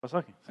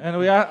pasaje. And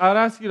I'd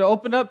ask you to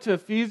open up to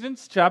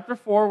Ephesians chapter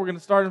 4. We're going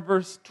to start in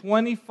verse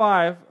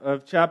 25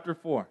 of chapter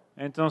 4.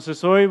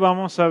 Entonces hoy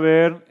vamos a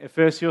ver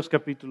Efesios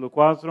capítulo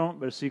 4,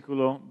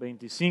 versículo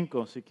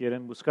 25, si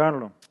quieren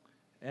buscarlo.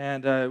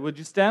 And would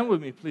you stand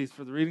with me, please,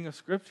 for the reading of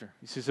Scripture?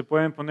 Y si se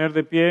pueden poner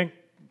de pie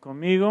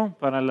conmigo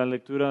para la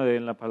lectura de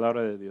la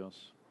palabra de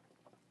Dios.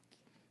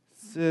 It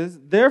says,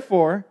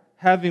 "Therefore,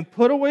 having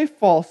put away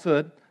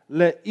falsehood,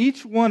 let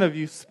each one of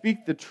you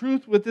speak the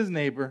truth with his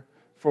neighbor,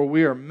 for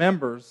we are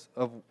members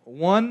of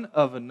one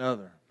of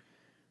another."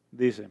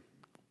 Dice,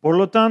 por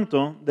lo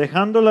tanto,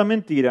 dejando la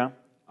mentira,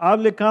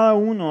 hable cada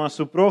uno a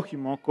su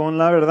prójimo con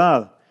la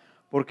verdad,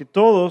 porque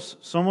todos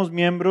somos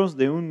miembros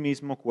de un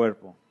mismo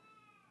cuerpo.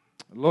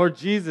 Lord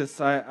Jesus,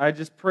 I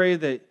just pray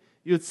that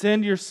you would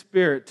send your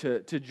Spirit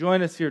to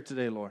join us here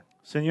today, Lord.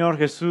 Señor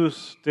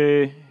Jesús,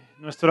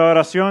 nuestra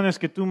oración es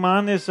que tú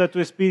mandes a tu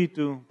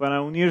Espíritu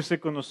para unirse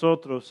con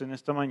nosotros en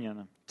esta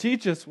mañana.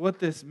 Teach us what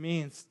this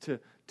means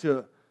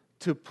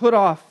to put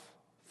off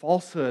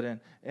falsehood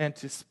and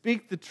to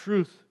speak the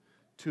truth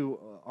to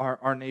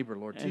our neighbor,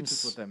 Lord. Teach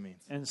us what that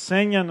means.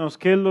 Enséñanos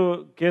qué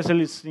es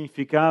el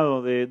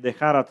significado de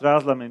dejar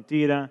atrás la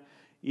mentira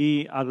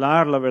y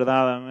hablar la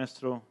verdad a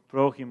nuestro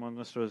prójimo, a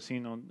nuestro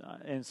vecino.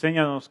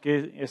 Enséñanos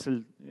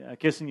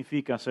qué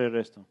significa hacer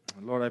esto.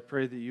 Lord, I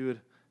pray that you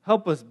would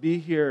help us be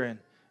here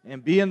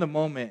and be in the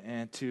moment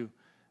and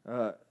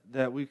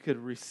that we could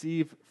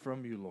receive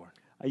from you, Lord.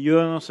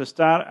 Ayúdanos a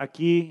estar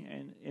aquí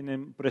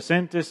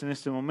presentes en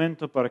este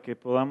momento para que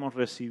podamos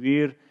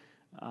recibir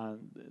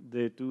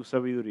de tu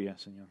sabiduría,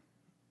 Señor.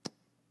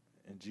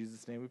 In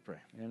Jesus' name we pray.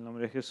 En el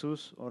nombre de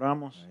Jesús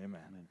oramos.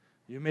 Amen.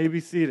 You may be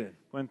seated.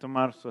 Pueden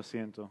tomar su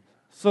asiento.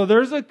 So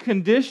there's a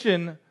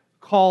condition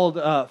called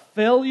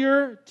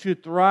failure to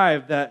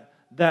thrive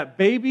that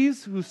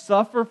babies who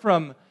suffer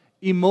from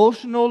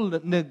emotional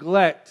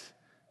neglect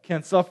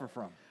can suffer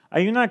from.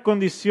 Hay una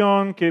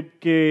condición que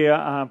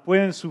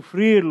pueden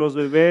sufrir los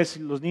bebés y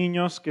los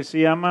niños que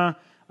se llama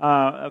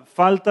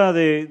falta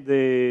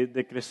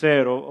de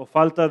crecer o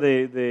falta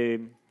de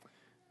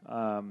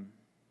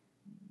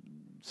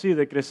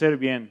crecer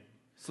bien.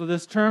 So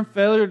this term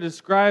failure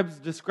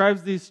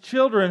describes these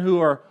children who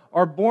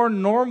are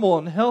born normal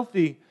and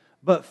healthy,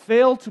 but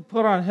fail to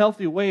put on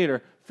healthy weight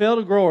or fail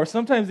to grow or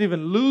sometimes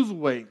even lose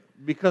weight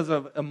because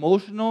of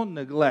emotional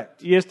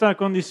neglect. Y esta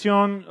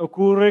condición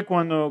ocurre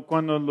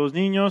cuando los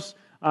niños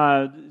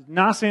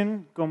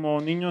nacen como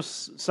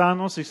niños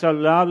sanos y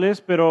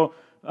saludables, pero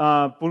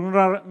por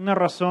una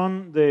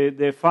razón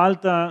de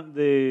falta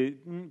de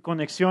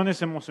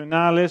conexiones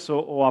emocionales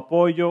o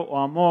apoyo o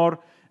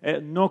amor,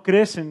 no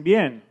crecen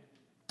bien.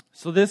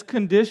 So this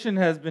condition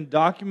has been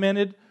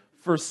documented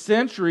for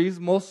centuries,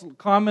 most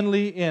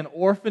commonly in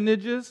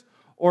orphanages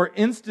or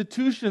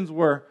institutions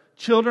where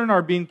children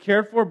are being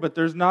cared for, but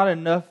there's not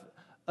enough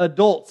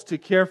adults to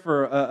care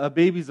for a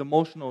baby's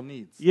emotional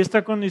needs. Y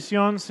esta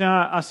condición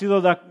ha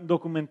sido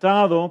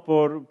documentado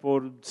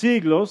por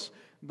siglos,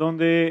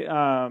 donde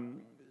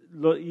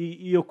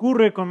y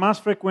ocurre con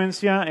más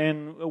frecuencia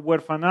en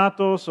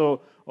huerfanatos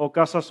o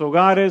casas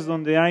hogares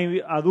donde hay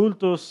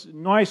adultos,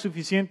 no hay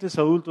suficientes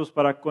adultos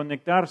para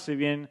conectarse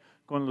bien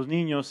con los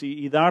niños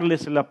y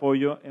darles el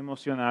apoyo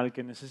emocional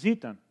que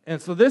necesitan. And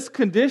so this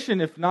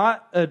condition, if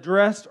not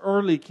addressed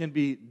early, can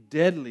be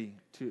deadly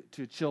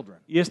to children.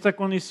 Y esta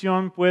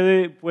condición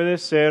puede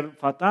ser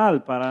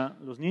fatal para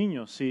los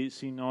niños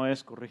si no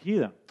es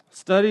corregida.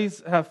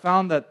 Studies have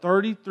found that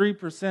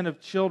 33% of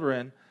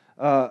children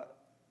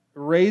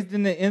raised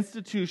in the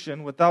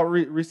institution without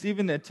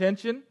receiving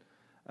attention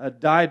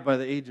died by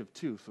the age of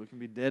 2, so it can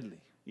be deadly.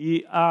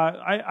 Y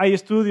hay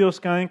estudios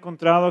que han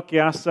encontrado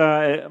que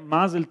hasta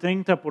más del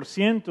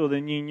 30%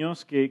 de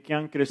niños que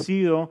han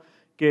crecido,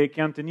 que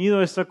han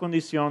tenido esta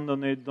condición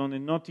donde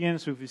no tienen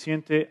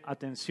suficiente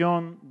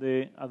atención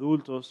de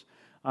adultos,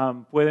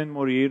 pueden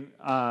morir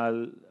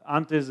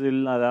antes de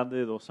la edad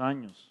de 2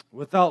 años.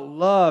 Without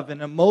love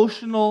and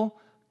emotional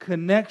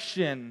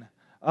connection,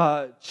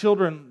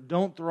 children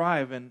don't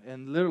thrive,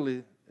 and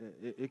literally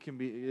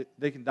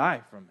they can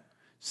die from it.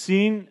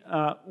 Sin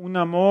un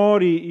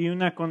amor y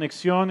una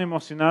conexión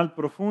emocional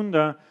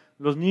profunda,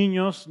 los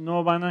niños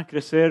no van a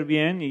crecer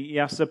bien y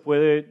hasta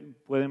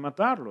puede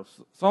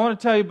matarlos. So I want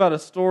to tell you about a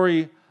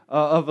story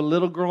of a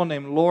little girl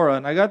named Laura,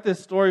 and I got this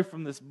story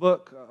from this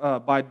book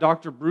by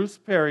Dr. Bruce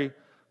Perry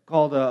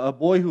called A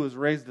Boy Who Was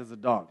Raised as a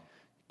Dog.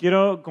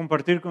 Quiero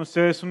compartir con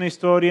ustedes una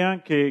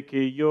historia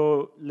que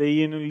yo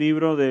leí en un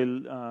libro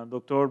del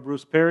Dr.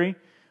 Bruce Perry.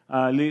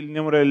 El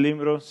nombre del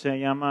libro se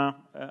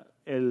llama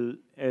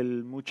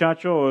el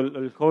muchacho o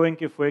el joven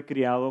que fue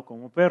criado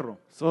como perro.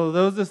 So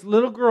there was this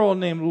little girl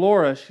named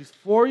Laura. She's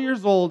 4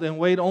 years old and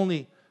weighed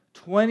only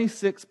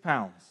 26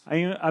 pounds.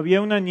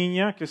 Había una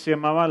niña que se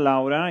llamaba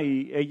Laura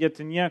y ella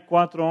tenía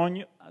 4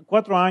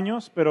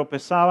 años, pero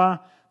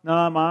pesaba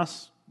nada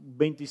más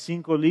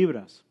 25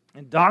 libras.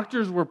 And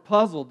doctors were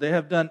puzzled. They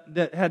had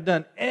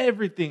done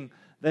everything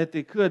that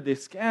they could. They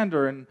scanned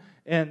her and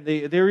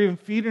they were even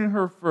feeding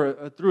her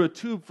through a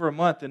tube for a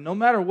month. And no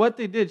matter what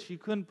they did, she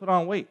couldn't put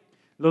on weight.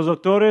 Los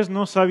doctores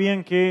no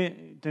sabían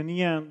qué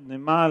tenía de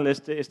mal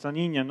esta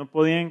niña, no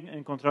podían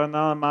encontrar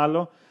nada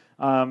malo.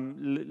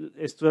 Le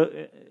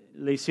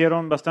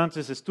hicieron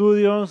bastantes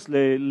estudios,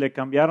 le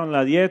cambiaron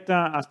la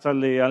dieta, hasta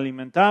le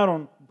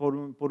alimentaron por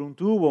un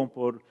tubo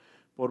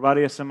por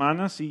varias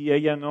semanas y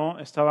ella no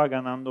estaba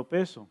ganando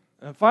peso.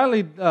 And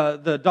finally,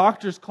 the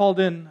doctors called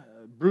in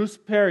Bruce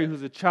Perry,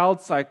 who's a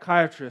child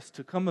psychiatrist,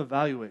 to come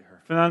evaluate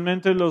her.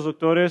 Finalmente los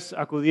doctores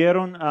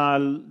acudieron a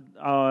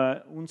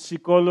un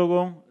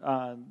psicólogo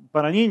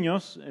para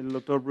niños, el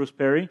doctor Bruce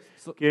Perry,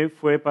 que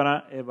fue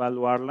para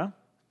evaluarla.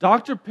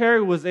 Dr.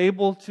 Perry was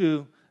able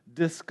to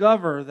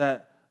discover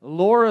that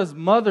Laura's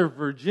mother,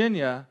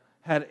 Virginia,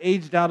 had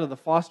aged out of the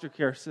foster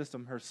care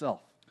system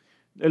herself.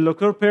 El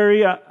doctor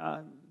Perry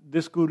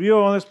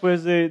descubrió,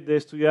 después de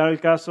estudiar el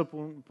caso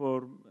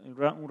por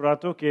un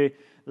rato, que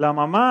la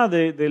mamá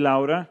de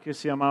Laura, que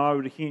se llamaba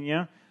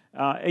Virginia,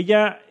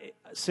 ella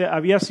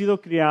había sido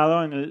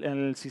criada en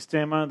el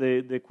sistema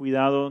de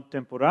cuidado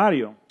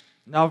temporario.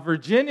 Now,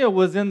 Virginia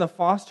was in the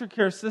foster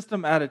care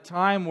system at a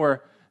time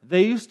where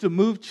they used to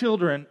move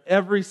children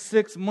every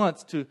 6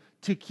 months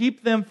to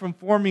keep them from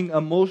forming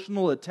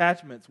emotional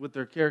attachments with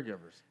their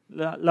caregivers.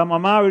 La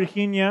mamá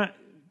Virginia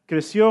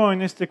creció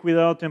en este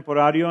cuidado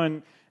temporario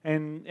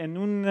en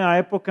una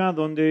época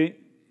donde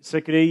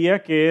se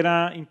creía que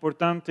era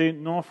importante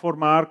no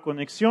formar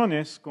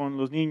conexiones con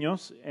los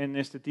niños en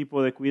este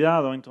tipo de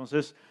cuidado.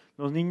 Entonces,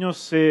 los niños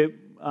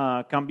se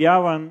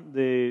cambiaban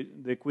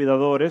de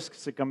cuidadores,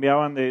 se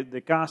cambiaban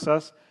de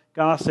casas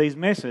cada 6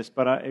 meses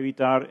para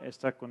evitar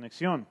esta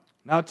conexión.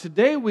 Now,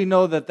 today we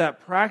know that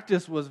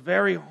practice was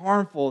very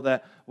harmful,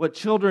 that what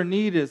children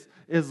need is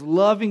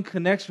loving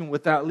connection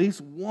with at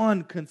least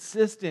one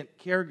consistent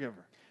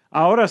caregiver.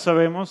 Ahora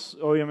sabemos,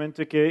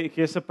 obviamente, que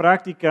esa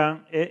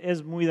práctica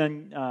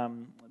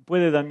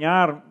puede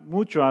dañar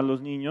mucho a los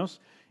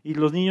niños y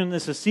los niños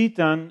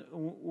necesitan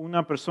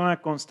una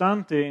persona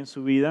constante en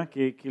su vida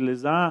que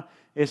les da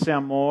ese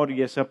amor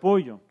y ese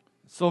apoyo.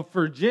 So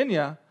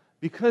Virginia,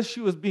 because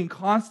she was being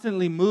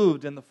constantly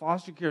moved in the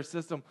foster care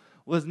system,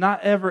 was not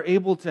ever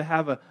able to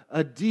have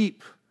a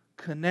deep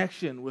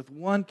connection with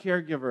one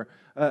caregiver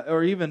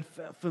or even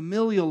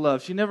familial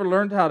love. She never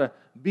learned how to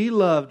be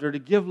loved or to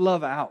give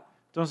love out.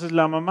 Entonces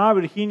la mamá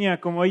Virginia,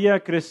 como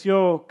ella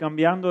creció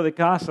cambiando de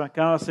casa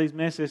cada 6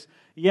 meses,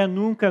 ella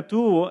nunca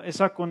tuvo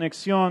esa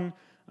conexión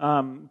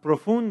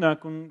profunda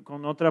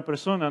con otra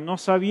persona. No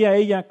sabía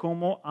ella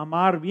cómo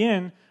amar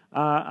bien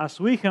a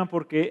su hija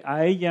porque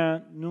a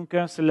ella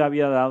nunca se le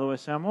había dado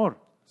ese amor.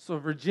 So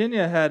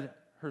Virginia had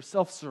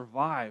herself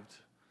survived,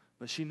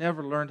 but she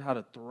never learned how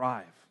to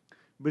thrive.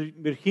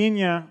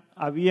 Virginia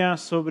había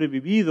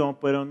sobrevivido,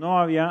 pero no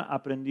había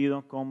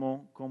aprendido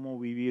cómo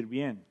vivir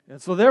bien. And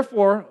so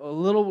therefore,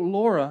 little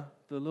Laura,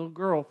 the little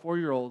girl,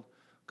 4-year-old,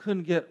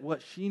 couldn't get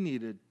what she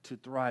needed to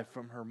thrive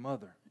from her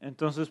mother.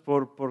 Entonces,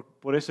 por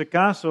ese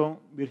caso,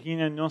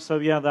 Virginia no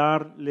sabía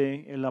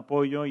darle el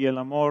apoyo y el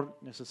amor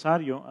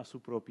necesario a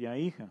su propia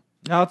hija.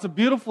 Now, it's a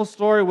beautiful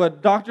story.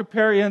 What Dr.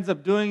 Perry ends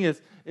up doing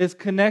is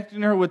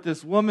connecting her with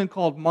this woman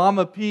called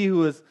Mama P,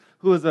 who is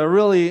a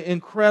really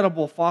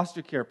incredible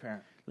foster care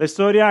parent. La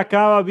historia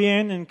acaba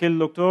bien en que el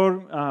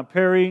doctor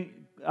Perry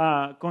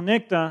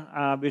conecta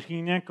a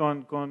Virginia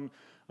con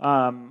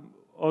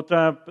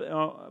otra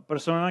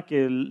persona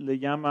que le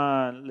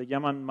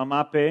llaman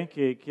Mamá P,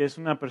 que es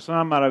una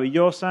persona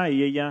maravillosa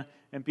y ella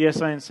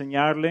empieza a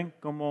enseñarle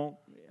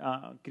cómo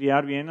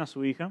criar bien a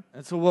su hija.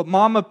 And so what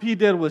Mama P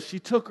did was she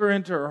took her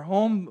into her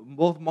home,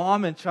 both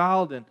mom and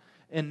child, and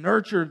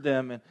nurtured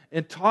them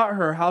and taught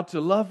her how to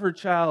love her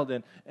child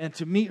and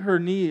to meet her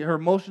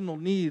emotional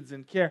needs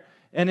and care.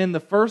 And in the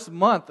first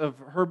month of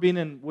her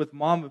being with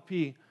Mama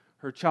P,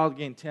 her child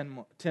gained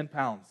 10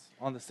 pounds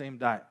on the same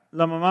diet.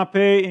 La mamá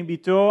P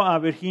invitó a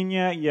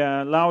Virginia y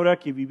a Laura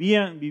que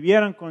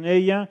vivieran con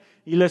ella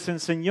y les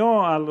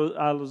enseñó a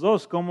los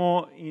dos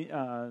cómo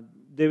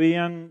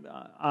debían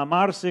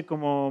amarse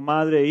como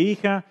madre e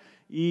hija.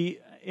 Y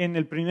en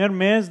el primer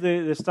mes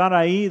de estar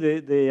ahí,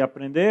 de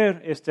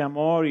aprender este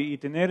amor y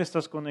tener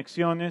estas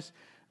conexiones,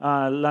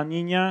 la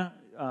niña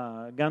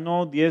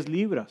ganó 10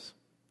 libras.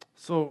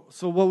 So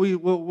what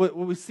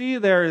we see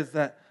there is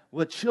that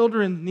what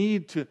children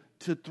need to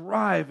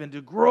thrive and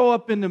to grow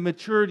up into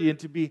maturity and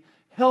to be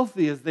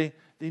healthy is they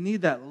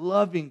need that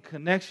loving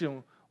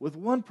connection with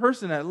one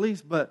person at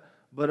least, but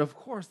of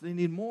course they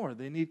need more.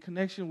 They need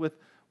connection with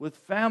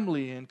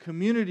family and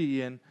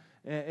community and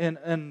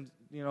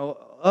you know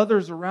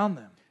others around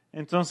them.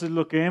 Entonces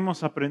lo que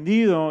hemos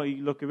aprendido y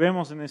lo que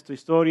vemos en esta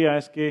historia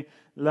es que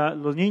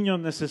los niños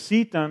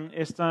necesitan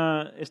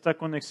esta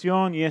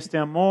conexión y este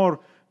amor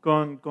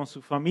con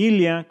su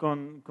familia,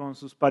 con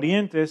sus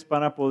parientes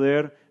para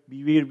poder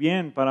vivir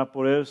bien, para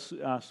poder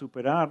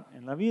superar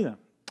en la vida.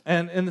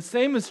 And the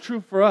same is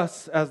true for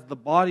us as the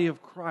body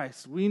of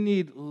Christ. We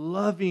need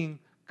loving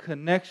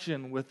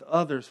connection with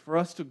others for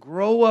us to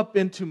grow up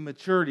into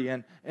maturity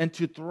and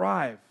to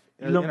thrive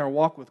in Lo- our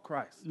walk with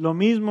Christ. Lo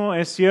mismo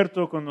es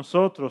cierto con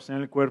nosotros en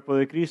el cuerpo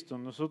de Cristo.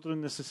 Nosotros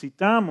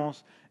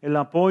necesitamos el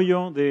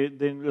apoyo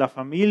de la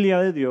familia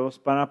de Dios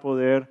para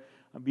poder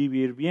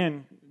vivir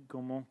bien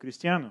como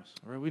cristianos.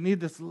 Right? We need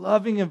this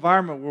loving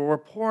environment where we're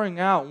pouring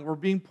out and we're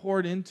being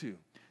poured into.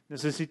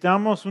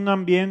 Necesitamos un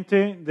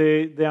ambiente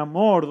de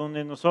amor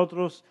donde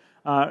nosotros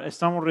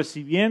estamos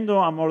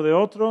recibiendo amor de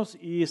otros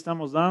y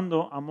estamos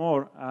dando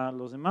amor a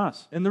los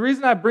demás. And the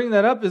reason I bring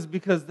that up is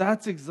because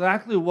that's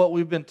exactly what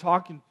we've been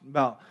talking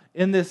about.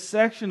 In this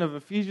section of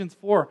Ephesians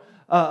 4,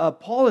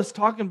 Paul is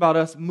talking about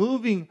us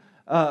moving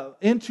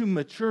into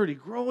maturity,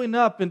 growing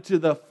up into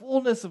the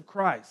fullness of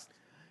Christ.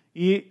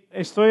 Y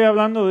estoy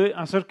hablando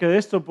acerca de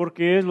esto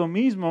porque es lo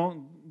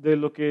mismo de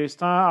lo que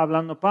está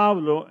hablando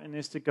Pablo en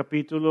este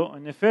capítulo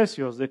en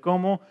Efesios, de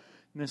cómo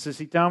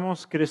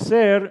necesitamos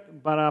crecer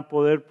para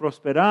poder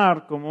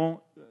prosperar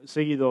como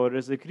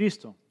seguidores de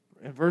Cristo.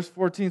 In verse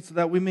 14, so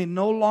that we may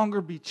no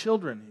longer be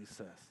children, he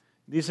says.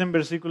 Dice en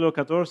versículo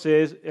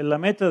 14, la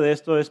meta de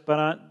esto es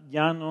para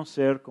ya no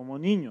ser como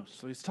niños.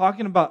 So he's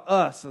talking about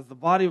us as the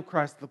body of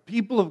Christ, the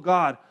people of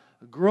God,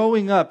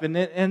 growing up. And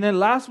then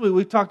last week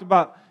we talked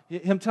about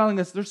him telling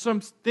us there's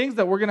some things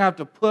that we're going to have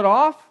to put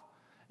off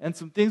and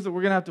some things that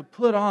we're going to have to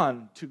put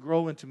on to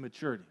grow into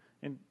maturity.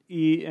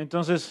 Y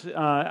entonces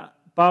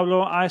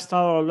Pablo ha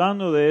estado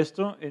hablando de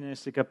esto en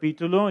este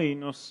capítulo y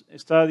nos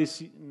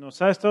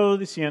ha estado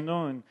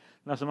diciendo, en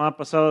la semana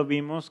pasada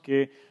vimos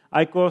que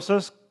hay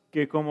cosas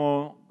que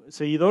como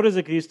seguidores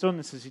de Cristo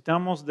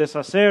necesitamos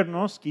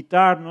deshacernos,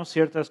 quitarnos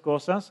ciertas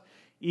cosas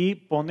y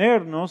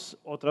ponernos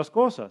otras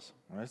cosas.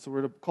 All right, so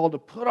we're called to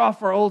put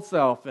off our old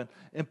self and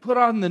put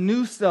on the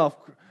new self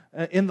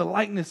in the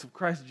likeness of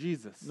Christ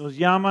Jesus. Nos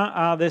llama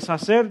a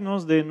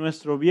deshacernos de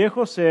nuestro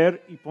viejo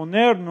ser y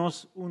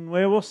ponernos un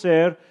nuevo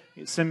ser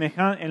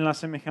en la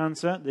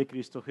semejanza de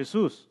Cristo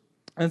Jesús.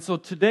 And so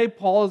today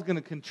Paul is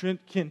going to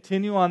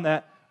continue on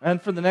that,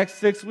 and for the next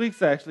 6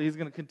 weeks actually, he's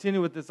going to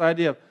continue with this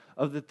idea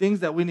of the things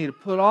that we need to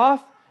put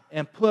off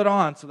and put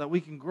on so that we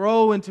can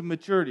grow into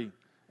maturity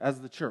as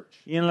the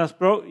church.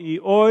 Y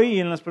hoy y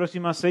en las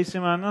próximas 6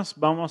 semanas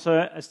vamos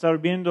a estar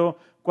viendo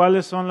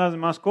cuáles son las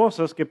demás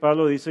cosas que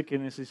Pablo dice que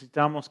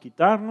necesitamos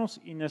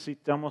quitarnos y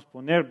necesitamos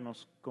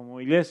ponernos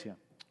como iglesia.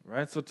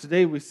 Right? So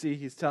today we see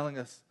he's telling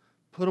us,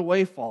 put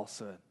away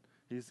falsehood.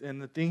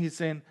 And the thing he's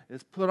saying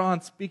is put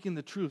on speaking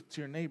the truth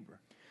to your neighbor.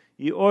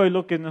 Y hoy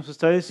lo que nos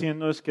está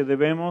diciendo es que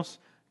debemos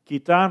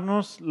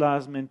quitarnos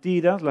las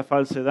mentiras, la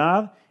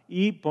falsedad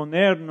y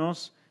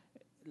ponernos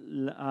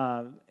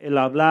el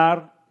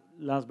hablar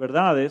las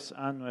verdades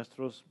a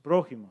nuestros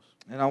prójimos.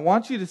 And I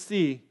want you to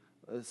see,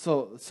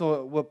 so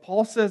what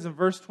Paul says in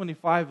verse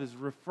 25 is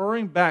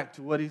referring back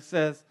to what he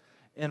says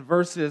in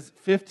verses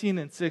 15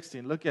 and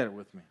 16. Look at it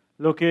with me.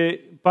 Lo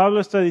que Pablo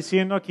está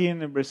diciendo aquí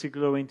en el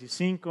versículo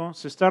 25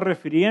 se está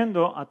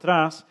refiriendo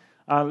atrás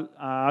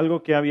a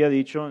algo que había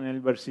dicho en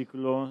el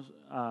versículo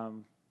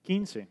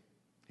 15.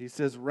 He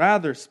says,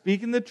 rather,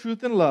 speaking the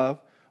truth in love,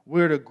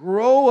 we're to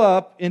grow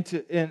up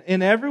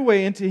in every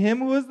way into him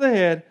who is the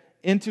head,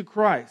 into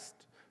Christ,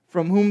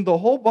 from whom the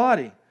whole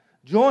body,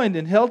 joined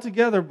and held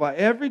together by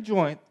every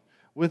joint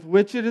with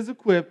which it is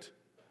equipped,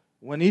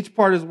 when each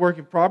part is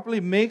working properly,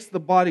 makes the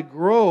body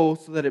grow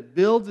so that it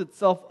builds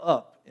itself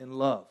up in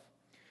love.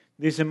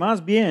 Dice,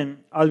 más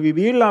bien, al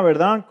vivir la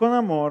verdad con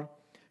amor,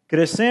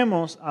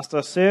 crecemos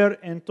hasta ser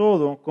en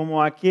todo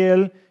como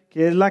aquel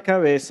que es la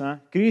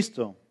cabeza,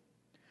 Cristo.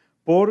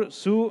 Por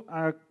su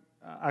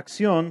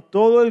acción,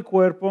 todo el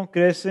cuerpo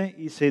crece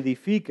y se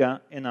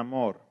edifica en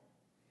amor.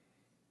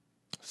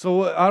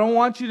 So I don't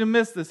want you to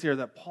miss this here,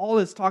 that Paul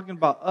is talking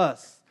about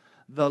us,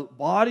 the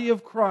body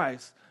of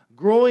Christ,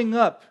 growing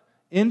up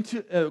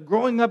into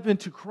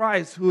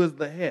Christ, who is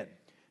the head.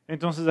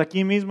 Entonces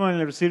aquí mismo en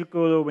el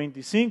versículo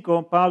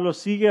 25, Pablo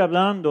sigue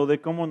hablando de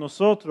cómo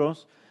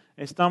nosotros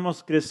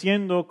estamos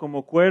creciendo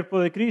como cuerpo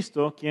de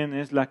Cristo, quien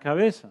es la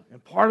cabeza.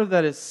 And part of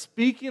that is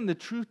speaking the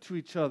truth to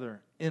each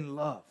other in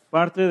love.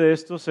 Parte de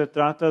esto se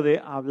trata de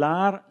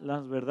hablar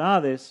las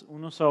verdades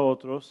unos a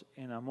otros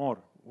en amor.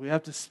 We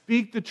have to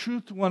speak the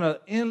truth to one another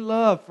in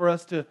love for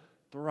us to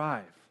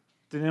thrive.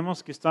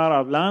 Tenemos que estar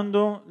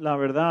hablando la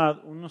verdad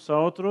unos a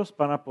otros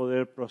para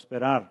poder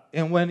prosperar.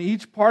 And when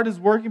each part is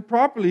working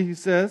properly, he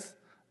says,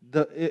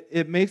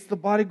 it makes the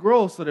body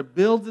grow so that it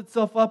builds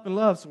itself up in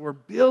love. So we're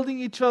building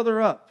each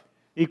other up.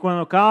 Y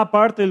cuando cada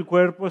parte del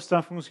cuerpo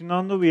está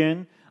funcionando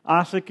bien,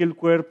 hace que el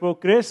cuerpo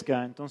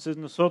crezca. Entonces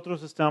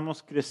nosotros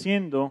estamos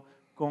creciendo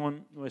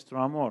con nuestro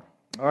amor.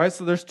 All right,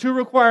 so there's 2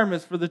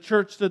 requirements for the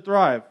church to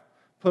thrive.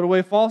 Put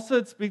away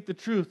falsehood, speak the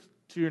truth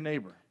to your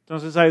neighbor.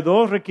 Entonces hay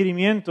 2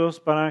 requerimientos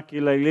para que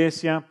la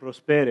iglesia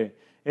prospere.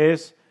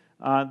 Es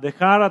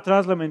dejar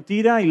atrás la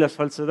mentira y las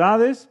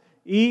falsedades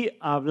y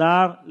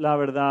hablar la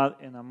verdad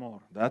en amor.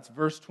 That's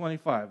verse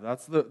 25.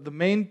 That's the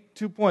main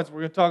 2 points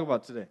we're going to talk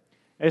about today.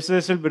 Ese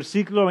es el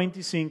versículo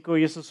 25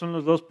 y esos son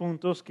los 2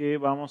 puntos que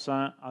vamos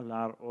a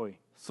hablar hoy.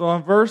 So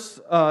in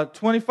verse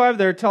 25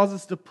 there it tells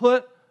us to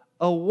put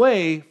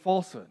away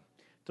falsehood.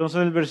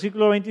 Entonces el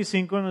versículo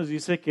 25 nos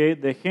dice que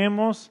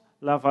dejemos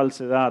la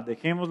falsedad,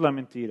 dejemos la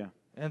mentira.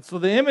 And so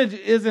the image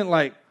isn't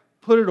like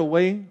put it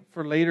away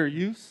for later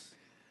use.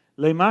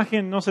 La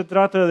imagen no se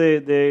trata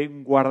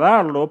de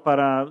guardarlo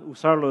para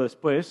usarlo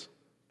después.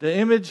 The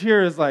image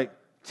here is like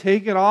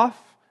take it off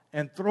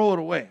and throw it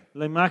away.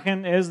 La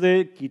imagen es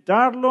de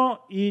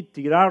quitarlo y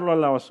tirarlo a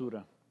la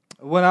basura.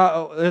 When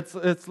it's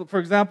for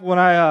example, when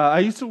I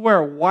used to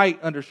wear white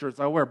undershirts,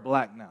 I wear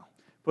black now.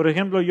 Por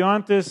ejemplo, yo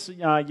antes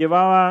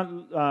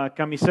llevaba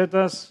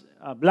camisetas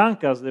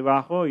blancas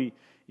debajo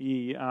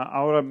y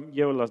ahora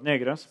llevo las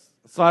negras.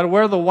 So I'd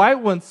wear the white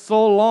ones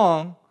so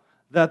long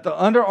that the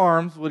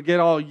underarms would get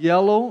all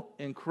yellow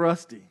and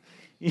crusty.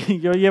 Y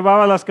yo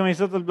llevaba las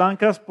camisetas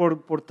blancas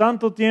por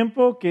tanto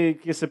tiempo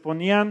que se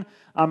ponían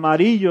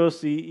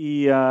amarillos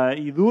y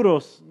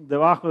duros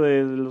debajo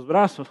de los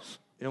brazos.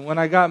 And when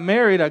I got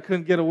married, I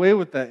couldn't get away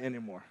with that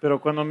anymore.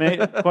 Pero cuando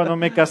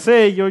me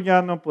casé, yo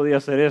ya no podía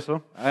hacer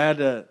eso. I had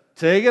to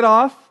take it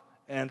off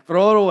and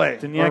throw it away.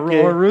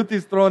 Or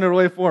Ruthie's throwing it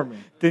away for me.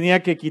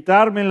 Tenía que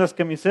quitarme las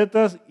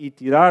camisetas y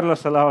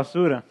tirarlas a la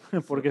basura,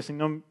 porque si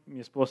no mi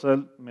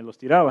esposa me los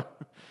tiraba.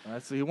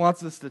 Right, so he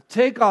wants us to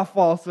take off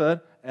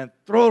falsehood and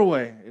throw it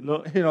away.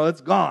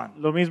 It's gone.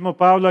 Lo mismo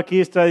Pablo aquí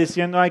está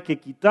diciendo, hay que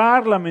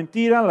quitar la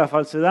mentira, la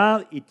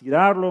falsedad y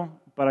tirarlo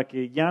para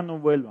que ya no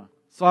vuelva.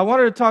 So I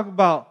wanted to talk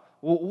about,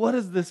 well, what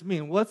does this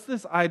mean? What's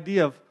this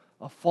idea of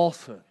a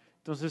falsehood?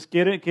 Entonces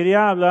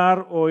quería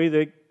hablar hoy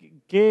de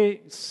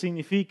qué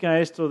significa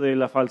esto de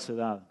la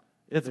falsedad.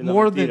 It's de la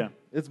more mentira.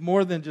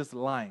 than just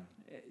lying.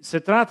 Se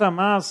trata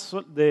más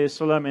de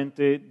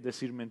solamente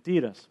decir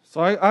mentiras.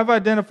 So I've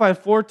identified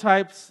 4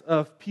 types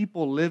of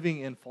people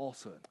living in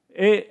falsehood.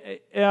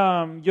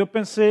 Yo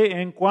pensé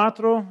en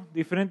 4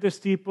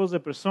 diferentes tipos de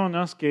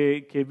personas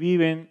que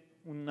viven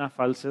una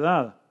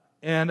falsedad.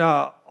 And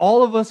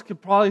all of us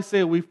could probably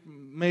say we've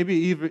maybe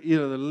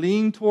either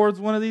lean towards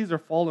one of these or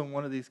fall in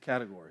one of these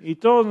categories. Y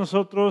todos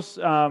nosotros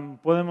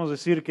podemos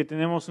decir que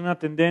tenemos una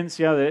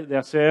tendencia de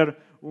hacer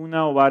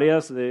una o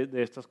varias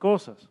de estas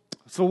cosas.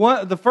 So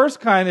the first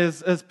kind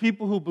is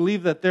people who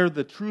believe that they're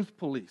the truth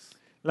police.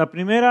 La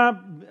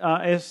primera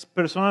es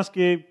personas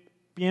que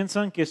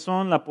piensan que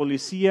son la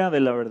policía de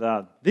la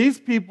verdad.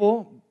 These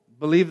people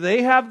believe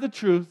they have the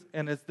truth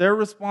and it's their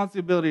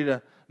responsibility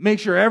to make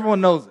sure everyone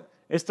knows it.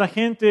 Esta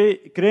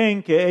gente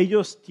creen que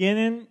ellos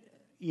tienen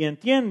y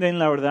entienden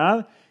la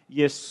verdad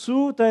y es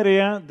su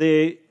tarea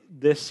de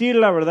decir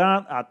la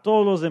verdad a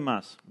todos los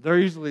demás. They're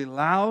usually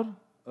loud,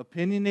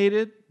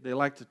 opinionated, they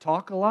like to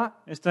talk a lot.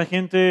 Esta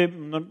gente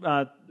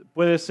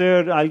puede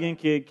ser alguien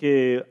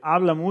que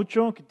habla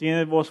mucho, que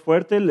tiene voz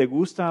fuerte, le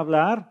gusta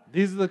hablar.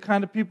 These are the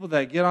kind of people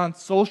that get on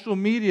social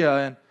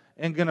media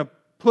and going to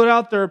put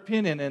out their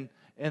opinion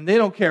and they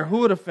don't care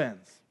who it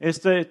offends.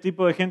 Este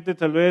tipo de gente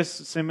tal vez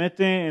se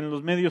mete en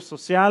los medios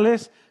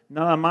sociales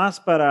nada más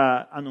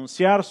para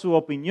anunciar su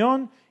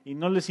opinión y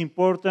no les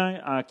importa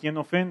a quién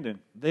ofenden.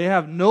 They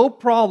have no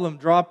problem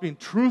dropping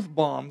truth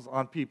bombs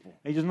on people.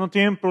 Ellos no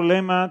tienen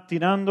problema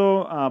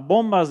tirando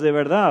bombas de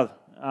verdad,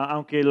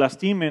 aunque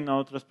lastimen a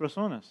otras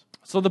personas.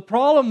 So the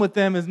problem with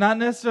them is not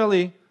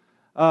necessarily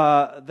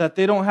that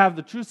they don't have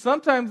the truth.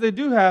 Sometimes they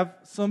do have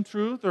some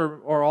truth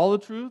or all the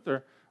truth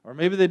or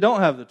maybe they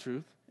don't have the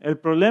truth. El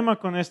problema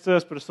con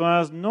estas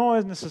personas no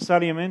es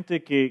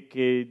necesariamente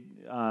que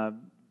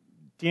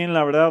tienen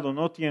la verdad o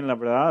no tienen la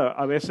verdad.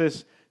 A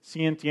veces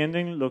sí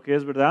entienden lo que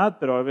es verdad,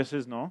 pero a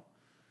veces no.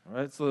 All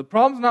right? So the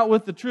problem's not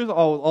with the truth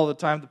all the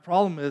time. The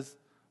problem is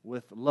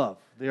with love.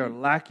 They are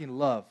lacking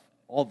love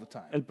all the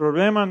time. El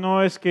problema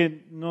no es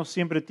que no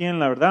siempre tienen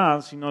la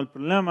verdad, sino el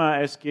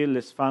problema es que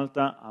les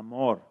falta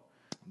amor.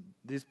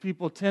 These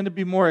people tend to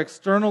be more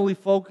externally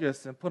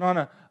focused and put on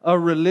a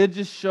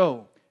religious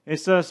show.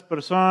 Estas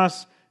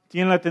personas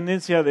tienen la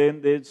tendencia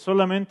de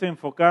solamente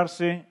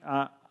enfocarse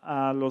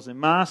a los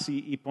demás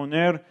y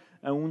poner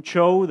un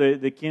show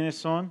de quiénes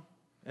son.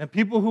 And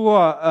people who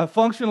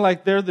function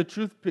like they're the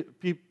truth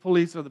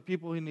police are the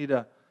people who need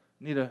to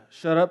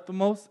shut up the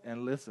most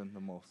and listen the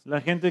most.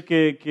 La gente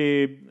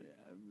que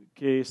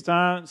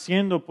está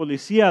siendo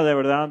policía de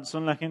verdad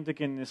son la gente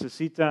que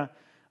necesita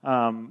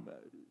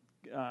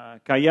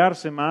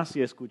callarse más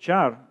y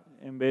escuchar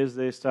en vez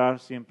de estar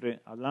siempre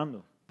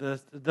hablando.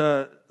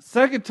 The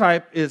second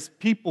type is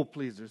people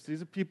pleasers.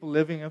 These are people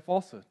living in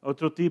falsehood.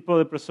 Otro tipo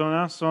de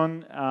personas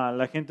son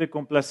la gente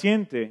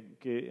complaciente,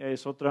 que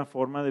es otra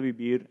forma de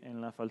vivir en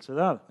la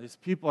falsedad. These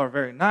people are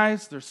very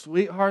nice, they're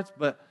sweethearts,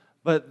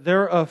 but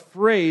they're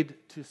afraid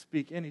to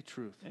speak any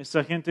truth.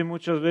 Esta gente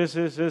muchas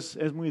veces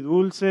es muy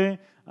dulce,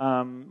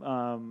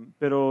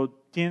 pero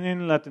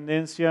tienen la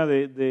tendencia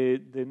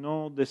de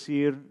no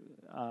decir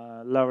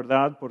la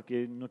verdad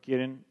porque no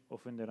quieren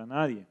ofender a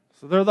nadie.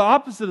 So they're the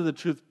opposite of the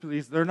truth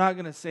police. They're not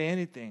going to say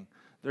anything.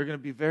 They're going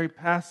to be very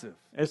passive.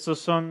 Estos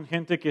son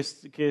gente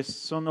que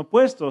son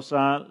opuestos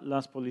a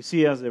las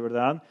policías de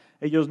verdad.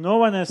 Ellos no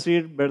van a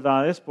decir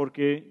verdades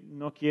porque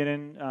no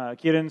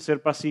quieren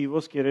ser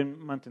pasivos, quieren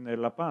mantener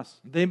la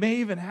paz. They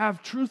may even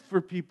have truth for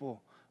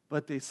people,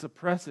 but they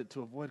suppress it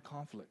to avoid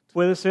conflict.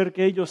 Puede ser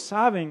que ellos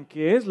saben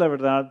que es la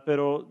verdad,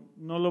 pero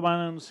no lo van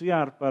a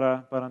anunciar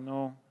para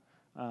no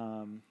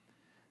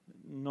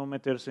no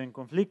meterse en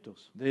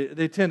conflictos.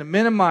 They tend to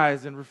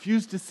minimize and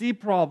refuse to see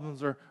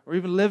problems or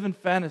even live in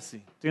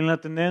fantasy. Tienen la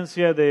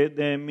tendencia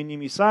de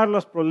minimizar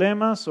los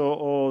problemas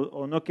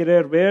o no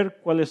querer ver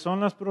cuáles son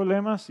los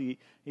problemas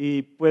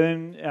y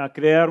pueden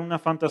crear una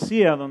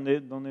fantasía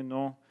donde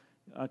no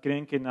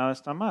creen que nada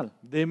está mal.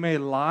 They may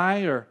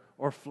lie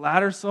or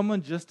flatter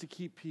someone just to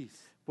keep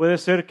peace. Puede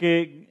ser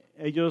que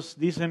ellos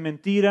dicen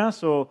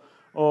mentiras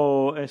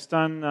o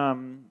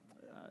están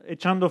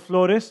echando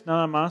flores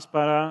nada más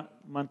para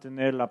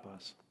mantener la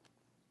paz.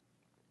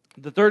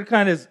 The third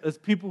kind is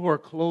people who are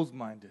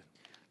closed-minded.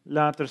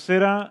 La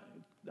tercera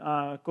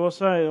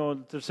cosa o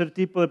el tercer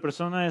tipo de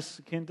persona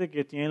es gente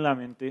que tiene la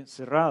mente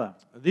cerrada.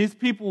 These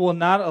people will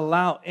not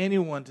allow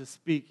anyone to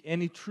speak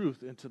any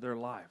truth into their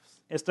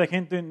lives. Esta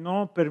gente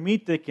no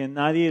permite que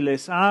nadie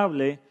les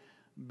hable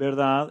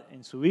verdad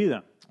en su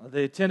vida.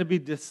 They tend to be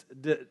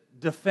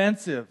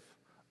defensive,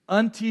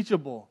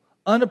 unteachable,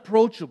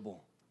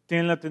 unapproachable.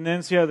 Tienen la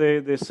tendencia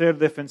de ser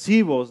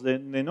defensivos, de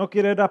no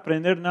querer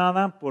aprender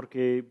nada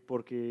porque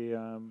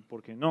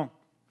no.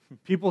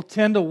 People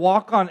tend to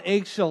walk on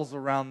eggshells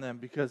around them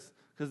because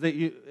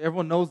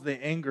everyone knows they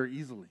anger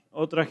easily.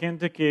 Otra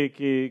gente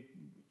que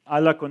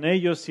habla con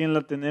ellos tiene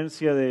la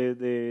tendencia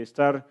de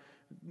estar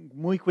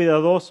muy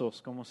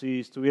cuidadosos, como si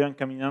estuvieran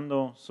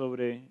caminando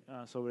sobre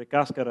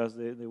cáscaras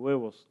de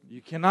huevos.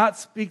 You cannot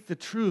speak the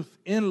truth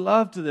in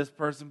love to this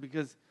person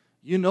because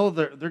you know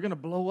they're going to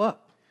blow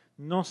up.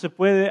 No se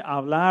puede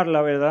hablar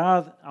la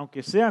verdad,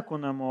 aunque sea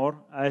con amor,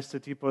 a este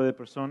tipo de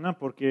persona,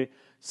 porque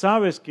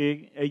sabes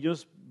que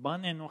ellos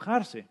van a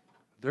enojarse.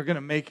 They're going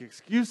to make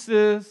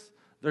excuses,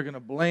 they're going to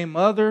blame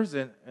others,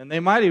 and they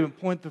might even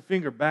point the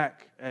finger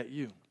back at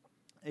you.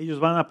 Ellos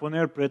van a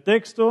poner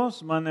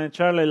pretextos, van a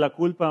echarle la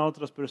culpa a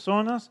otras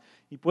personas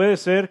y puede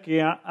ser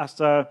que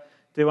hasta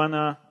te van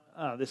a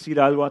decir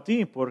algo a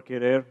ti por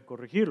querer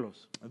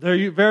corregirlos.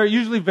 They're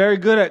usually very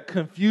good at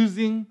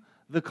confusing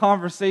the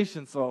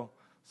conversation, so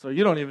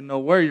you don't even know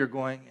where you're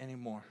going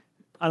anymore.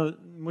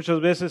 Muchas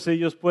veces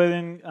ellos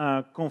pueden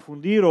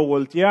confundir o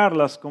voltear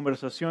las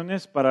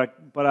conversaciones para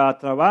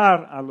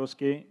atrabar a los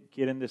que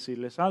quieren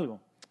decirles algo.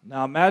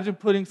 Now imagine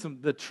putting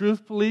the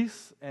truth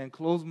police and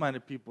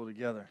closed-minded people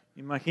together.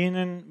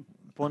 Imaginen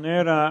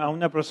poner a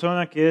una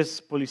persona que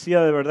es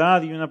policía de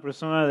verdad y una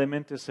persona de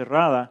mente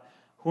cerrada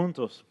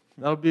juntos.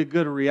 That'll be a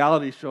good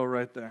reality show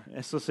right there.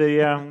 Eso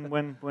sería un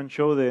buen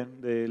show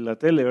de la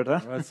tele,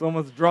 ¿verdad? Right?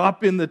 Someone's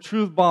dropping the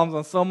truth bombs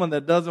on someone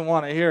that doesn't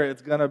want to hear it.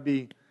 It's going to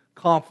be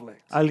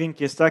conflict. Alguien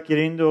que está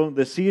queriendo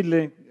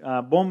decirle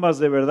bombas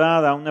de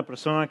verdad a una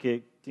persona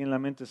que tiene la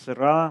mente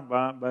cerrada,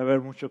 va a haber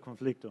mucho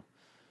conflicto.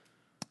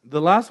 The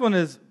last one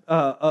is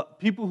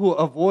people who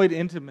avoid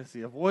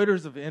intimacy,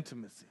 avoiders of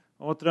intimacy.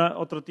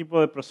 Otro tipo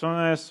de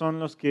personas son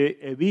los que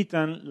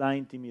evitan la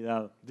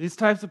intimidad. These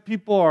types of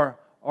people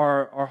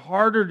are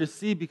harder to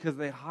see because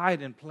they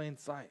hide in plain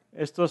sight.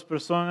 Estas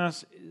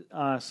personas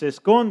se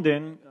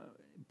esconden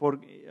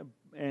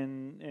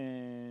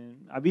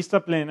a vista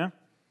plena,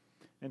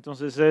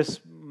 entonces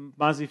es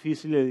más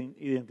difícil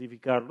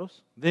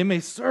identificarlos. They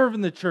may serve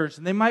in the church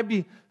and they might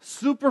be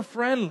super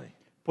friendly.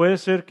 Puede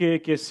ser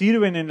que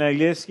sirven en la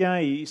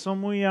iglesia y son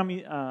muy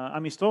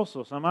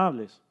amistosos,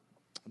 amables.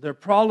 Their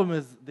problem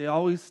is they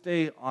always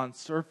stay on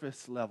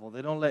surface level.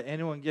 They don't let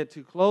anyone get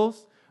too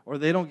close or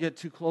they don't get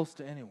too close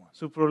to anyone.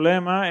 Su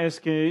problema es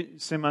que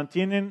se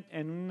mantienen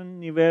en un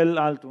nivel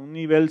alto, un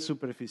nivel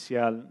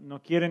superficial. No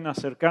quieren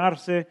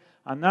acercarse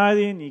a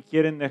nadie ni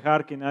quieren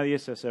dejar que nadie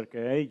se acerque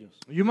a ellos.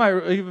 You might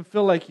even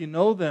feel like you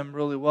know them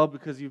really well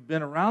because you've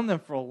been around them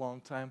for a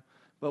long time.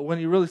 But when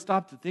you really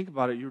stop to think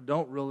about it, you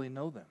don't really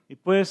know them. Y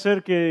puede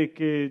ser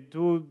que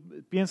tú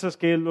piensas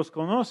que los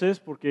conoces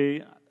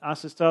porque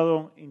has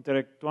estado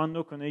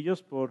interactuando con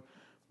ellos por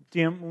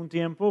un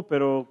tiempo,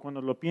 pero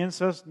cuando lo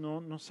piensas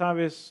no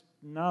sabes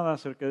nada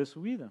acerca de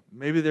su vida.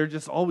 Maybe they're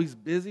just always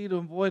busy to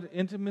avoid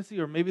intimacy,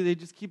 or maybe they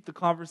just keep the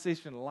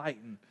conversation light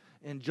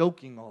and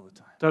joking all the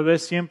time. Tal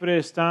vez siempre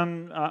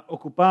están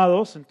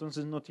ocupados,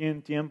 entonces no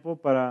tienen tiempo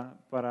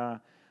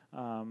para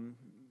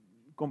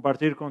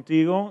compartir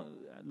contigo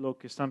lo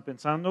que están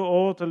pensando,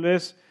 o tal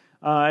vez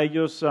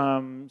ellos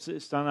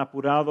están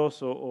apurados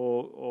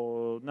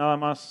o nada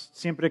más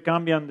siempre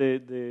cambian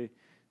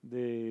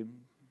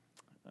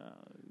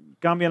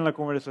cambian la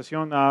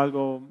conversación a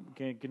algo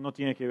que no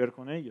tiene que ver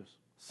con ellos.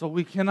 So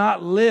we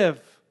cannot live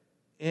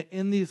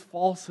in these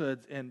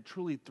falsehoods and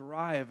truly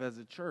thrive as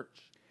a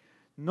church.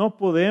 No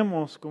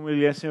podemos como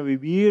iglesia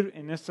vivir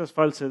en estas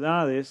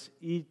falsedades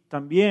y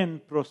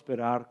también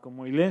prosperar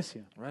como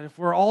iglesia. Right? If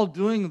we're all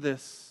doing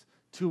this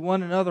to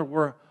one another,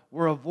 we're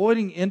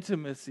avoiding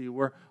intimacy,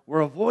 we're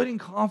avoiding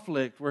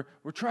conflict,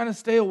 we're trying to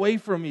stay away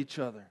from each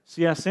other.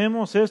 Si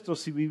hacemos esto,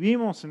 si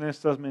vivimos en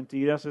estas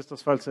mentiras,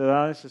 estas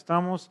falsedades,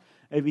 estamos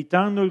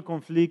evitando el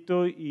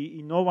conflicto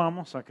y no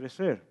vamos a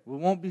crecer. We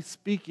won't be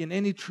speaking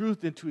any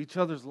truth into each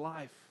other's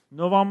life.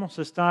 No vamos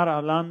a estar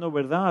hablando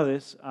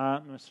verdades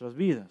a nuestras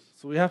vidas.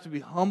 So we have to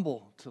be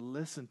humble to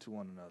listen to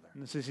one another.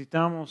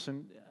 Necesitamos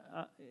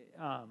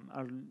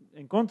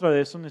en contra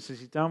de eso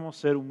necesitamos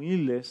ser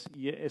humildes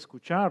y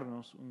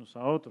escucharnos unos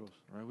a otros.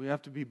 Right? We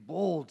have to be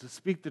bold to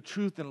speak the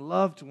truth in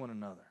love to one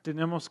another.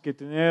 Tenemos que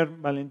tener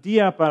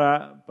valentía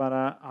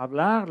para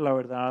hablar la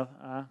verdad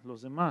a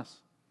los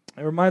demás.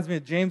 It reminds me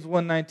of James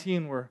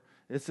 1:19 where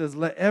it says,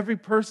 "Let every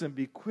person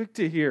be quick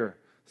to hear,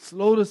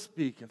 slow to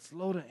speak, and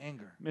slow to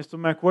anger." Esto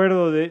me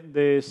acuerdo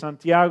de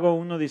Santiago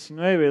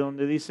 1:19,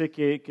 donde dice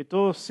que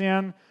todos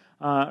sean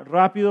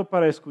rápidos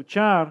para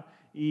escuchar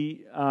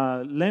y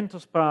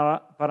lentos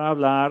para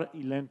hablar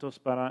y lentos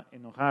para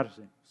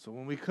enojarse. So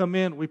when we come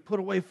in, we put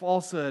away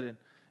falsehood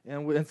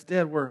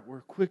instead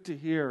we're quick to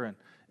hear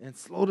and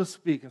slow to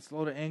speak and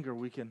slow to anger.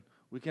 We can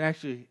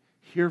actually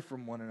hear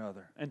from one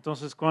another.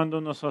 Entonces, cuando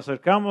nos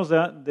acercamos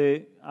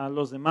a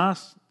los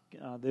demás,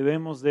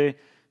 debemos de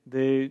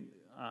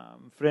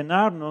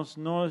frenarnos,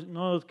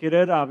 no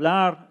querer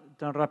hablar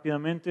tan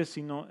rápidamente,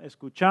 sino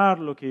escuchar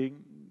lo que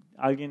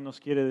alguien nos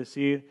quiere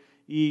decir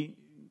y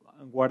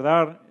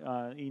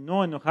guardar y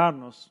no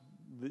enojarnos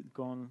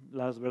con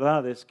las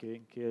verdades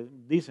que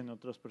dicen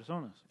otras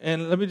personas.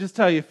 And let me just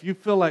tell you, if you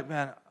feel like,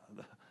 man,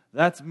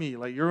 that's me,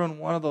 like you're in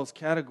one of those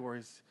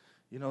categories,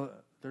 you know,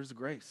 there's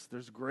grace.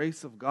 There's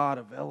grace of God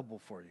available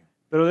for you.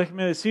 Pero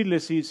déjeme decirle,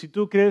 si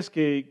tú crees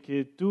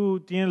que tú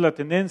tienes la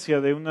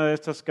tendencia de una de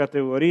estas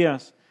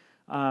categorías,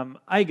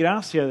 hay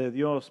gracia de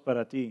Dios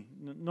para ti.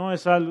 No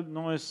es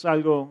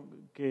algo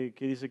que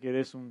dice que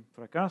eres un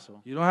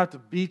fracaso. You don't have to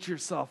beat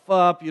yourself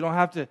up. You don't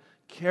have to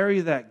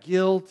carry that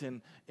guilt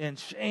and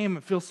shame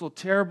and feel so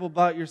terrible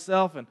about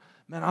yourself. And,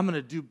 man, I'm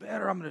going to do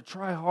better. I'm going to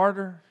try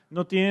harder.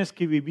 No tienes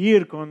que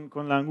vivir con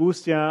la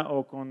angustia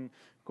o con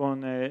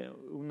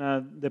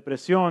una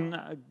depresión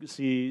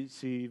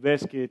si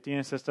ves que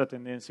tienes esta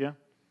tendencia.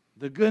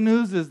 The good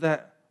news is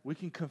that we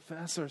can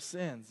confess our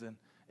sins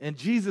and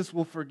Jesus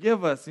will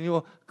forgive us and He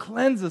will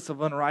cleanse us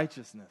of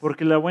unrighteousness.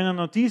 Porque la buena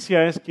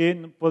noticia es que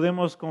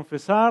podemos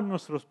confesar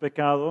nuestros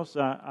pecados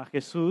a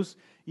Jesús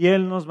y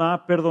Él nos va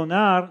a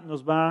perdonar,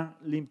 nos va a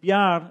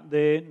limpiar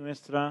de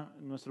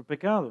nuestro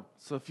pecado.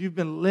 So if you've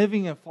been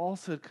living in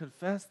falsehood,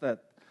 confess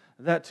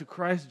that to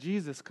Christ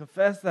Jesus.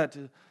 Confess that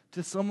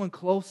to someone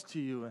close to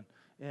you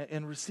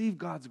and receive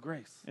God's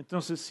grace.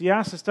 Entonces, si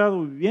has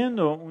estado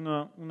viviendo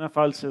una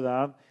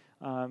falsedad,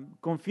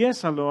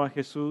 confiésalo a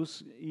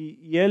Jesús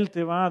y Él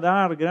te va a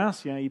dar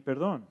gracia y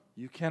perdón.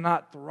 You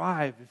cannot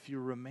thrive if you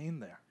remain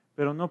there.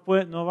 Pero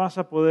no vas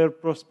a poder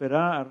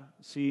prosperar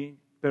si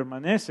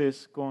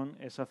permaneces con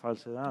esa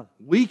falsedad.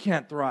 We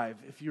can't thrive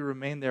if you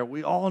remain there.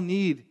 We all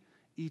need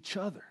each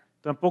other.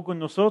 Tampoco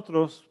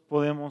nosotros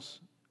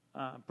podemos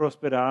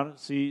prosperar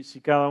si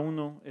cada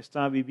uno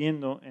está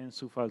viviendo en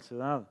su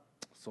falsedad.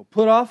 So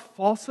put off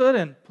falsehood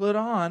and put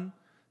on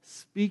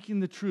speaking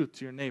the truth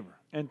to your neighbor.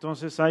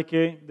 Entonces hay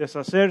que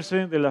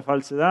deshacerse de la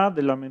falsedad,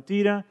 de la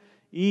mentira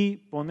y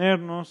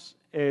ponernos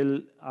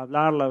el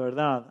hablar la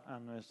verdad a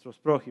nuestros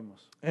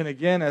prójimos. And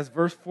again, as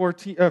verse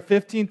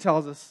 15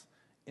 tells us,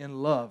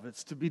 in love.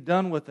 It's to be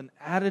done with an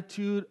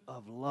attitude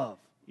of love.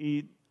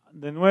 Y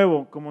de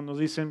nuevo, como nos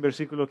dice en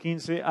versículo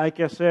 15, hay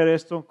que hacer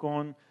esto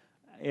con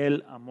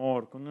el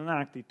amor, con una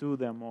actitud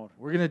de amor.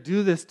 We're going to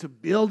do this to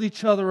build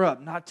each other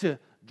up, not to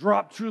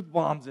drop truth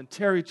bombs and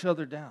tear each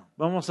other down.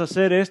 Vamos a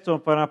hacer esto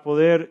para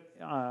poder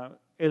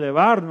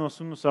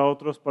elevarnos unos a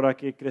otros, para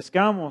que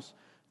crezcamos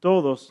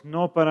todos,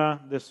 no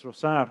para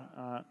destrozar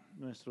a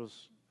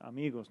nuestros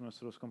amigos,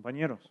 nuestros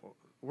compañeros.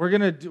 We're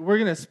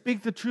going to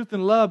speak the truth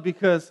in love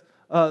because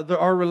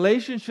our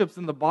relationships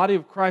in the body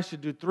of Christ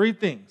should do three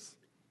things.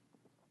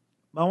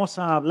 Vamos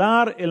a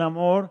hablar el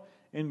amor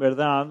en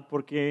verdad,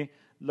 porque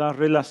las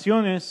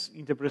relaciones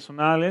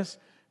interpersonales,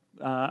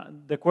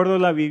 de acuerdo a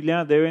la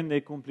Biblia, deben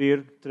de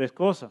cumplir tres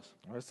cosas.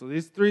 All right, so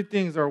these three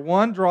things are: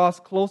 one, draw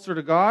us closer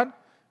to God;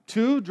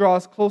 two, draw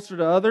us closer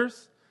to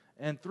others;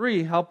 and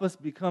three, help us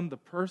become the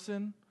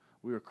person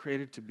we were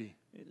created to be.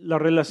 Las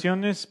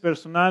relaciones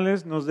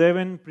personales nos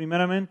deben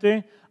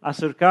primeramente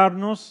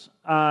acercarnos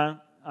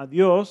a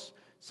Dios.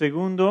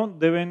 Segundo,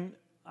 deben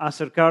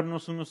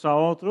acercarnos unos a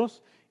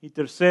otros. Y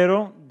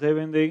tercero,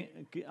 deben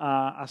de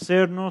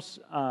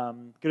hacernos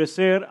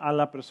crecer a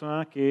la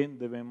persona que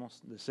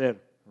debemos de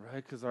ser.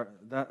 Right, because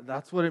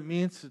that's what it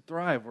means to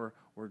thrive.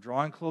 We're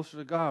drawing closer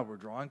to God. We're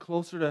drawing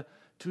closer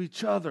to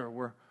each other.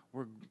 We're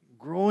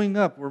growing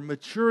up. We're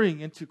maturing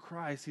into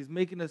Christ. He's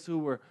making us who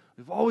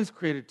we've always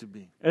created to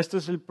be. Este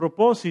es el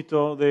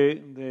propósito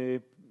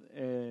de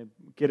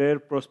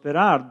querer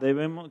prosperar.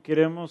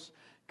 Queremos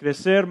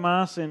crecer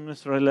más en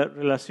nuestras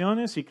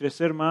relaciones y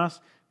crecer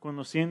más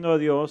conociendo a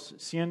Dios,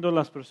 siendo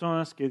las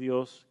personas que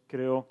Dios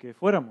creó que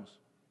fuéramos.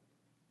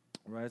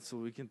 Right, so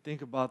we can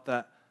think about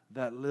that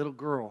little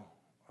girl,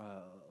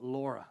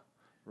 Laura,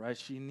 right?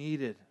 She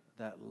needed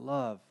that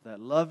love, that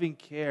loving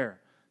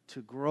care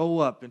to grow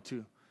up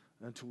into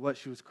what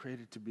she was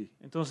created to be.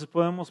 Entonces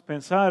podemos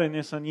pensar en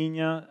esa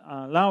niña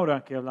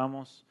Laura que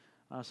hablamos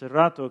hace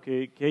rato,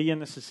 que ella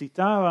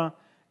necesitaba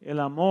el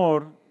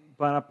amor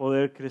para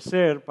poder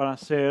crecer, para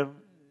hacer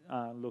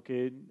lo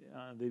que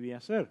debía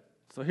hacer.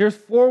 So here's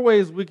 4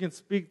 ways we can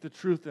speak the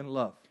truth in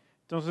love.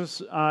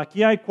 Entonces,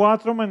 aquí hay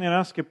 4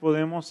 maneras que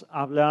podemos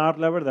hablar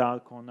la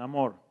verdad con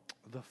amor.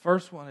 The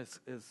first one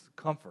is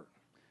comfort.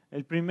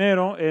 El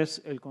primero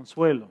es el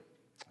consuelo.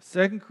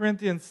 2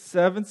 Corinthians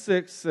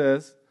 7:6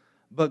 says,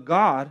 "But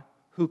God,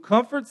 who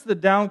comforts the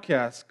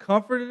downcast,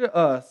 comforted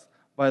us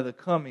by the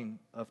coming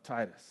of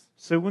Titus."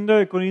 Segunda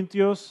de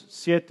Corintios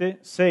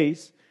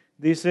 7:6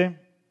 dice,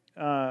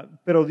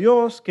 pero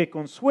Dios que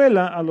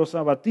consuela a los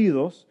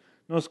abatidos,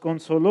 nos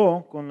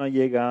consoló con la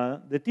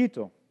llegada de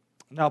Tito.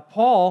 Now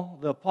Paul,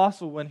 the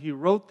apostle, when he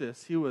wrote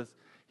this, he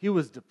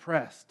was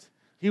depressed.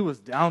 He was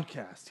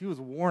downcast. He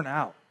was worn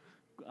out.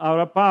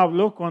 Ahora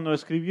Pablo, cuando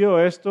escribió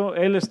esto,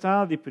 él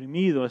estaba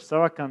deprimido,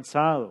 estaba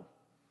cansado.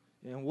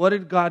 And what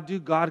did God do?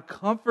 God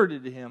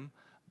comforted him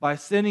by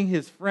sending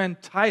his friend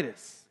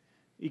Titus.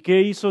 ¿Y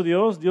qué hizo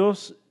Dios?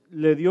 Dios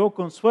le dio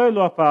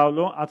consuelo a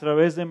Pablo a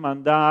través de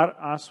mandar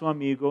a su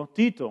amigo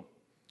Tito.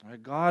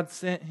 God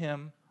sent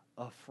him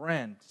a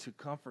friend to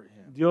comfort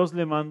him. Dios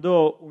le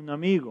mandó un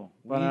amigo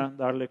para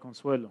darle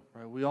consuelo.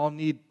 Right? We all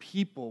need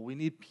people. We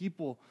need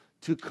people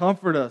to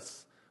comfort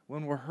us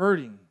when we're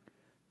hurting.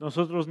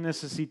 Nosotros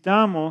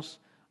necesitamos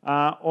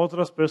a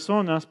otras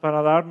personas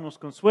para darnos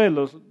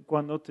consuelos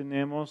cuando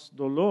tenemos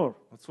dolor.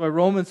 That's why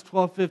Romans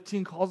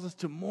 12:15 calls us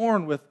to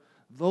mourn with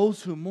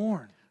those who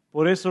mourn.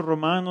 Por eso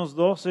Romanos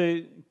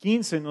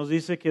 12:15 nos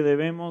dice que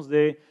debemos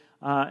de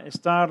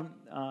estar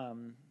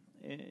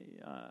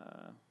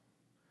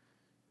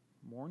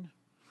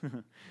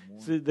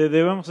Sí,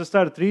 debemos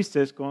estar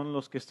tristes con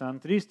los que están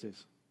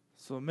tristes.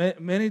 So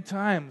many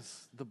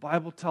times the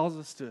Bible tells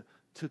us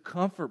to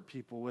comfort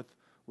people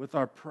with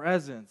our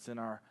presence and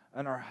our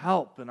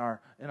help and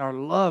our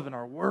love and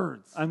our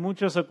words. Hay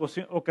muchas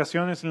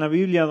ocasiones en la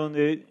Biblia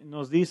donde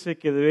nos dice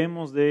que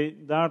debemos de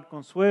dar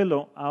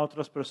consuelo a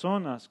otras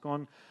personas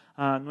con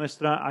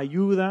nuestra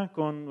ayuda,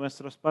 con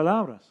nuestras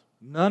palabras.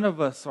 None of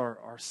us are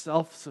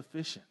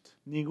self-sufficient.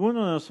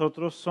 Ninguno de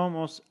nosotros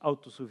somos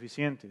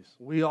autosuficientes.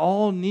 We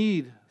all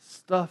need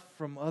stuff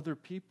from other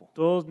people.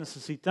 Todos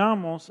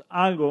necesitamos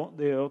algo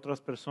de otras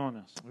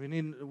personas. We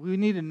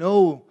need to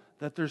know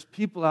that there's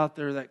people out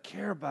there that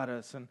care about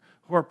us and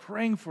who are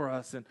praying for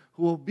us and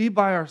who will be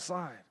by our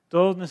side.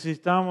 Todos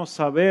necesitamos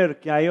saber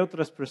que hay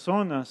otras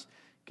personas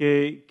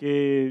que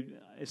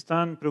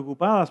están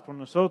preocupadas por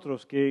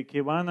nosotros,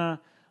 que van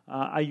a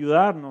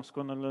ayudarnos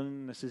cuando lo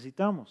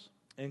necesitamos.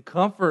 And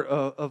comfort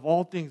of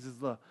all things is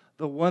the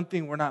one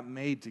thing we're not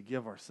made to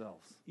give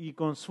ourselves. Y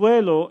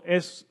consuelo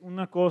es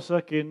una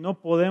cosa que no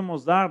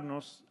podemos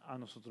darnos a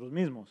nosotros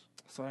mismos.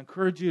 So I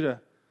encourage you to,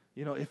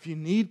 if you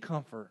need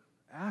comfort,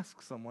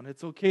 ask someone.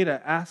 It's okay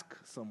to ask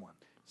someone.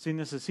 Si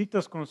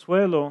necesitas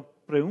consuelo,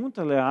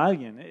 pregúntale a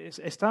alguien.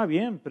 Está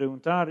bien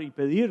preguntar y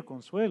pedir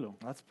consuelo.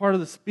 That's part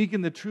of the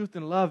speaking the truth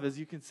in love is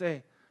you can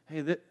say,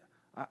 hey,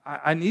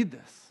 I need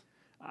this.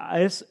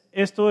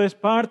 Esto es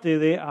parte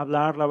de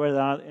hablar la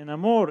verdad en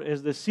amor,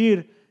 es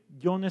decir,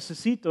 yo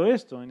necesito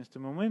esto en este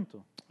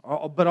momento.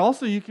 But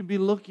also you can be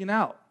looking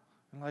out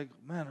and like,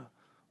 man,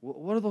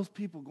 what are those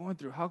people going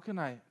through? How can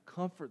I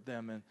comfort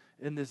them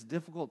in this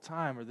difficult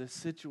time or this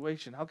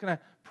situation? How can I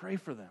pray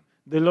for them?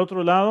 Del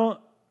otro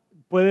lado,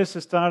 puedes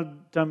estar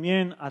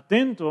también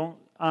atento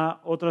a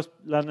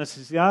las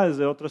necesidades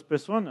de otras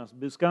personas,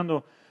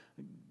 buscando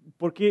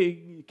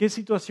qué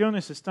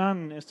situaciones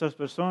están estas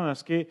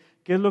personas, qué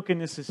es lo que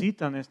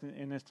necesitan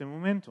en este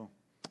momento.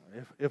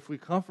 If we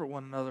comfort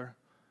one another,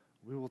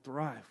 we will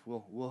thrive.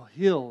 We'll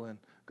heal, and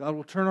God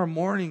will turn our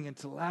mourning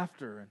into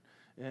laughter,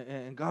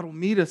 and God will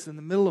meet us in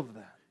the middle of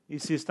that. Y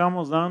si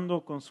estamos dando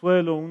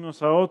consuelo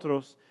unos a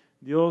otros,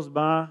 Dios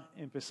va a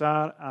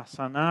empezar a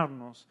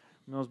sanarnos,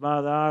 nos va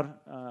a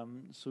dar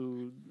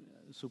su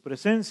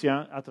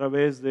presencia a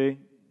través de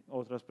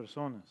otras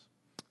personas.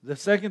 The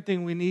second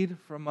thing we need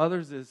from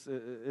others is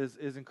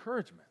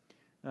encouragement.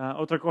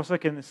 Otra cosa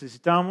que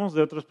necesitamos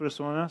de otras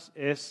personas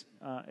es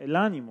el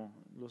ánimo,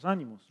 los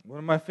ánimos. One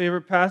of my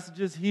favorite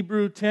passages,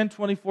 Hebrews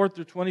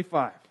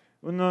 10:24-25.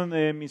 Uno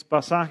de mis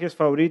pasajes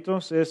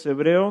favoritos es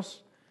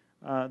Hebreos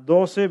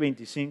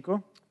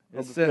 12:25.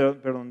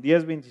 Perdón,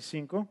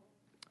 10:25.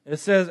 It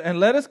says, "And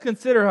let us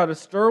consider how to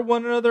stir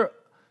one another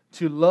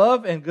to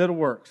love and good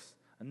works,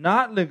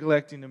 not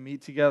neglecting to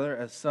meet together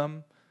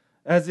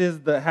as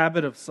is the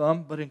habit of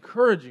some, but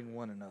encouraging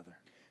one another."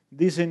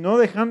 Dice, no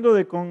dejando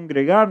de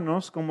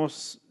congregarnos como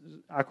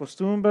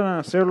acostumbran a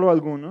hacerlo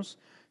algunos,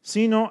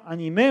 sino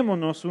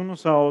animémonos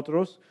unos a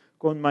otros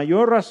con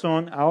mayor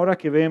razón ahora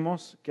que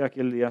vemos que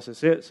aquel día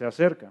se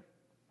acerca.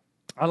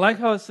 I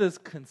like how it says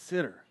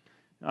consider.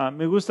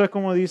 Me gusta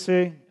como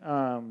dice,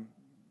 no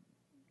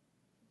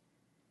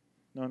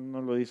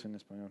lo dice en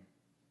español.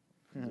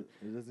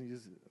 It doesn't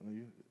use it.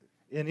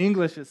 In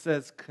English it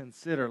says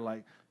consider,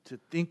 like to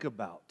think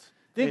about.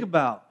 Think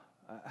about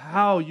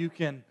how you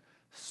can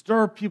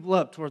stir people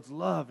up towards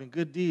love and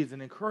good deeds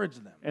and encourage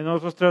them. En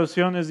otras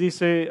traducciones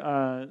dice,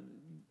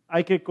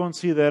 hay que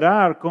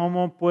considerar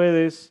cómo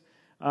puedes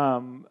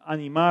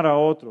animar a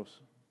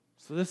otros.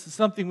 So this is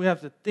something we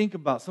have to think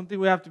about, something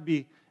we have to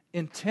be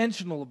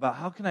intentional about.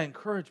 How can I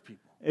encourage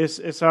people? Es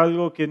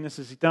algo que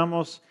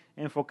necesitamos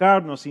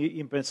enfocarnos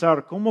y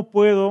pensar cómo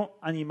puedo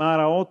animar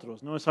a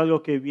otros. No es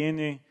algo que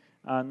viene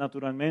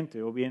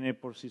naturalmente o viene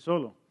por sí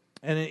solo.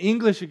 And in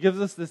English, it gives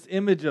us this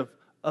image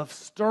of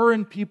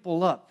stirring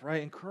people up,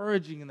 right?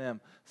 Encouraging them,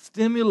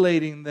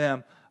 stimulating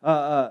them,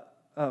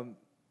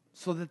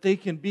 so that they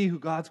can be who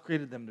God's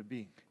created them to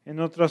be. En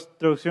otras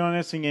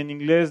traducciones en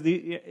inglés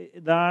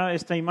da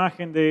esta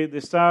imagen de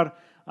estar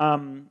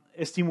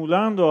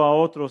estimulando a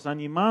otros,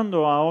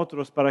 animando a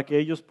otros para que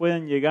ellos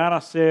puedan llegar a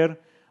ser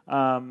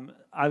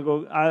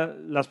algo, a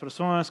las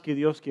personas que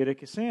Dios quiere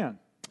que sean.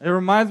 It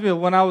reminds me of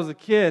when I was a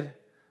kid,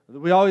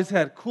 we always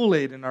had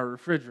Kool-Aid in our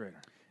refrigerator.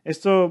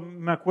 Esto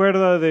me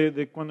acuerda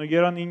de cuando yo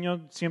era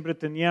niño, siempre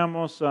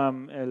teníamos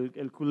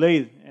el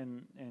Kool-Aid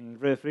en el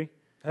refri.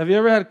 Have you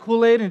ever had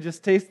Kool-Aid and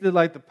just tasted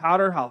like the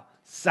powder, how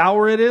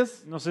sour it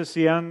is? No sé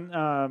si han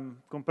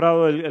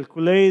comprado el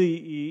Kool-Aid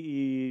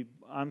y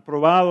han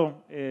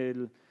probado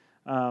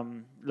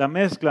la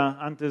mezcla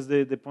antes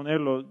de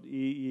ponerlo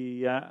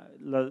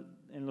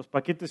en los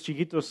paquetes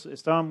chiquitos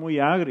estaban muy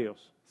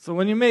agrios. So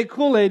when you make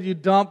Kool-Aid, you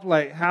dump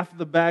like half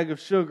the bag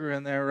of sugar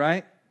in there,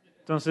 right?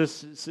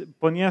 Entonces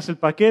ponías el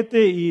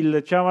paquete y le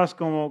echabas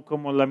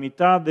como la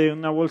mitad de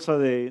una bolsa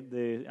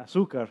de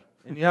azúcar.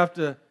 And you have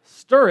to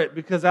stir it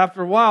because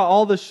after a while,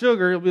 all the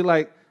sugar, it'll be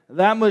like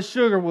that much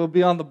sugar will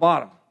be on the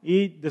bottom.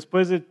 Y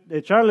después de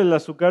echarle el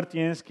azúcar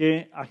tienes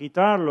que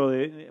agitarlo,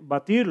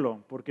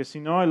 batirlo, porque si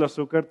no el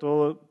azúcar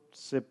todo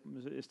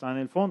está en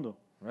el fondo.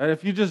 Right?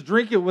 If you just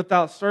drink it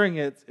without stirring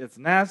it, it's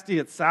nasty,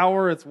 it's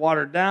sour, it's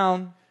watered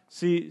down.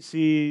 Si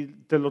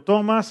te lo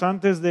tomas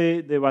antes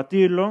de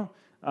batirlo,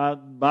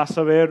 vas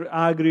a ver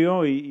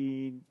agrio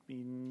y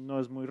no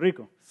es muy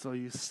rico. So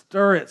you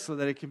stir it so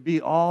that it can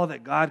be all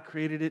that God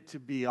created it to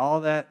be,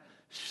 all that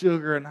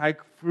sugar and high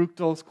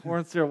fructose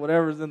corn syrup,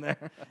 whatever's in there.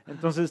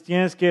 Entonces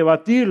tienes que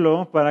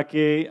batirlo para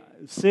que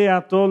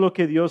sea todo lo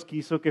que Dios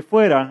quiso que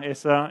fuera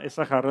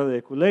esa jarra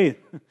de Kool-Aid.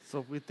 So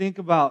if we think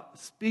about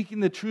speaking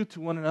the truth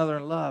to one another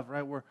in love,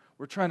 right? We're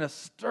trying to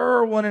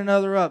stir one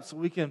another up so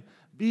we can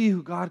be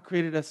who God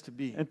created us to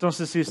be.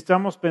 Entonces si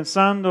estamos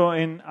pensando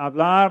en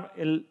hablar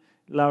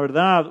la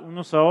verdad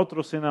unos a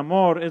otros en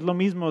amor, es lo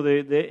mismo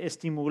de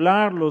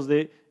estimularlos,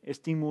 de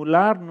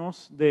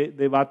estimularnos,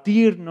 de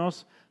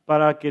batirnos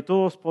para que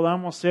todos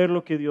podamos ser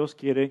lo que Dios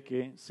quiere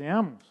que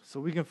seamos. So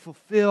we can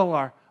fulfill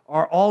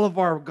all of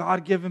our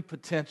God-given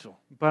potential.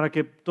 Para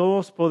que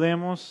todos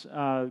podemos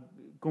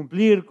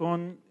cumplir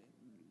con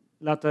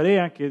la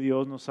tarea que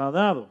Dios nos ha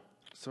dado.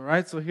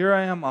 So here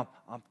I am,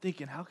 I'm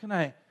thinking, how can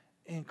I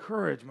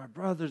encourage my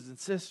brothers and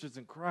sisters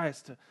in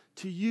Christ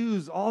to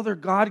use all their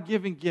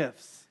God-given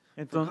gifts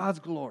for God's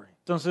glory?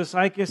 Entonces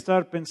hay que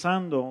estar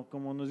pensando,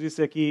 como nos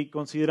dice aquí,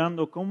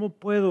 considerando cómo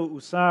puedo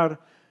usar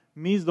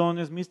mis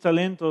dones, mis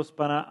talentos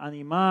para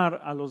animar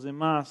a los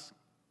demás,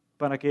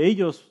 para que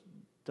ellos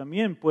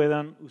también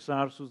puedan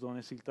usar sus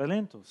dones y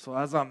talentos. So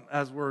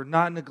as we're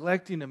not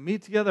neglecting to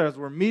meet together, as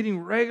we're meeting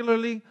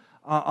regularly,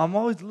 I'm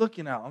always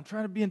looking out. I'm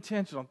trying to be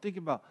intentional. I'm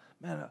thinking about,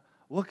 man,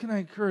 what can I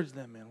encourage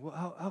them in?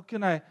 How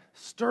can I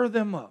stir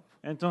them up?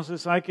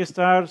 Entonces hay que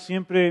estar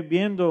siempre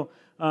viendo,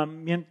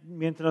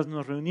 mientras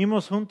nos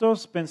reunimos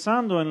juntos,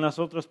 pensando en las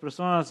otras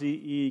personas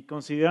y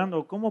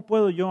considerando cómo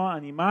puedo yo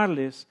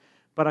animarles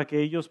para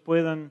que ellos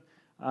puedan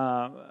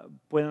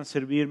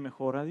servir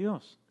mejor a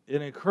Dios.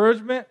 And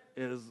encouragement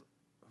is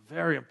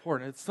very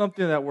important. It's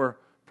something that we're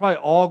probably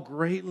all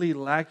greatly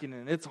lacking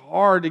in. It's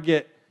hard to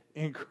get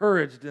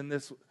encouraged in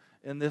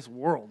this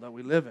world that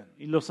we live in.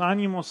 Y los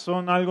ánimos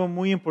son algo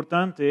muy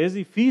importante. Es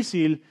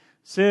difícil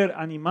ser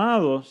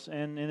animados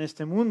en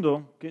este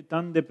mundo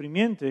tan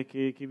deprimente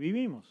que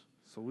vivimos.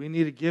 So we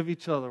need to give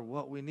each other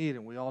what we need,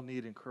 and we all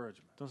need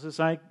encouragement. Entonces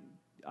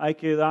hay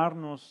que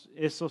darnos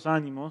esos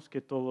ánimos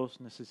que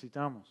todos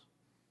necesitamos.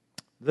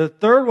 The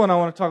third one I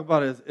want to talk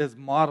about is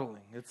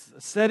modeling. It's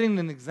setting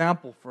an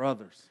example for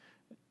others.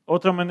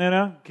 Otra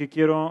manera que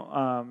quiero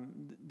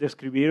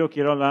describir o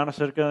quiero hablar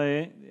acerca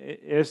de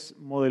es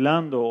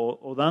modelando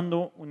o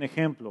dando un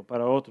ejemplo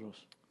para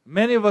otros.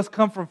 Many of us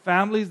come from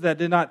families that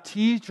did not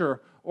teach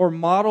or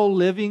model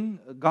living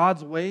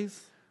God's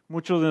ways.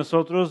 Muchos de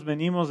nosotros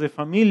venimos de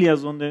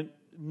familias donde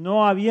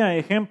no había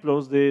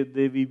ejemplos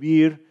de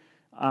vivir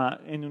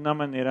en una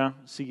manera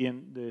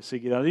de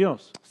seguir a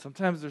Dios.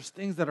 Sometimes there's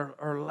things that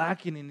are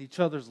lacking in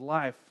each other's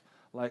life,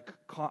 like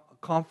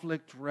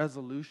conflict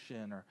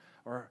resolution,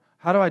 or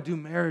how do I do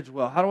marriage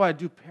well? How do I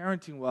do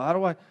parenting well?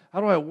 How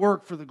do I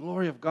work for the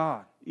glory of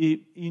God?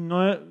 Y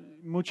no,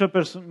 muchos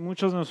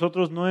de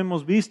nosotros no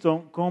hemos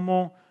visto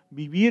cómo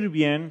vivir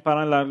bien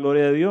para la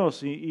gloria de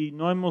Dios y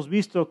no hemos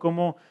visto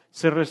cómo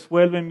se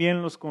resuelven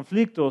bien los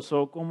conflictos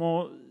o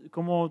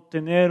cómo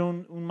tener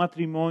un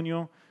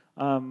matrimonio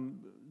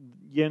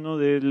lleno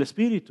del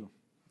Espíritu.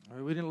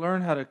 We didn't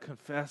learn how to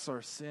confess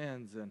our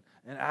sins and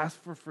ask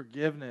for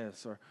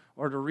forgiveness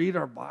or to read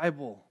our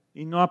Bible.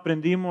 Y no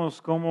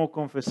aprendimos cómo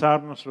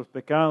confesar nuestros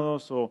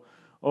pecados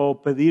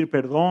o pedir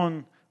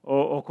perdón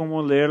o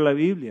cómo leer la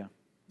Biblia.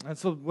 And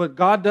so what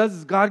God does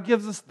is God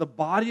gives us the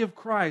body of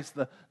Christ,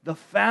 the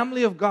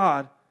family of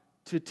God,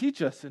 to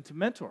teach us and to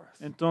mentor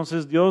us.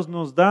 Entonces Dios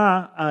nos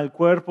da al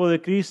cuerpo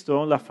de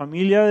Cristo, la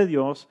familia de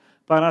Dios,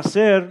 para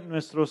ser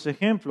nuestros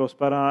ejemplos,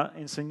 para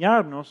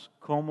enseñarnos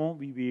cómo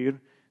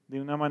vivir de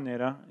una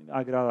manera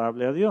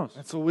agradable a Dios.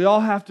 And so we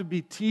all have to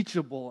be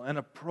teachable and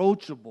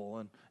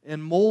approachable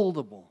and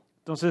moldable.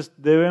 Entonces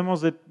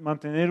debemos de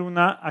mantener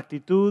una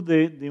actitud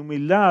de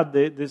humildad,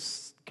 de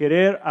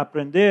querer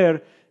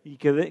aprender y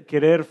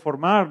querer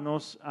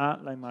formarnos a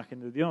la imagen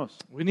de Dios.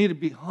 We need to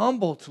be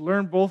humble to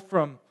learn both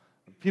from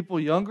people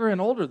younger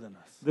and older than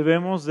us.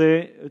 Debemos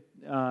de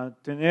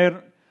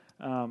tener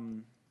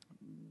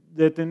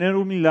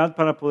humildad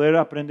para poder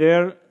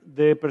aprender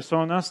de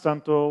personas,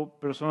 tanto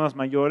personas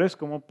mayores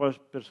como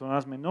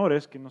personas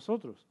menores que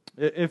nosotros.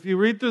 If you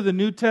read through the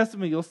New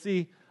Testament, you'll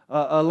see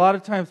a lot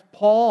of times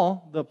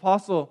Paul, the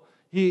apostle,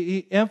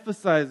 he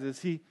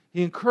emphasizes, he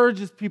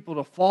encourages people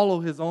to follow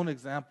his own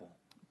example.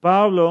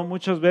 Pablo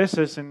muchas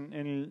veces en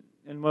el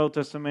Nuevo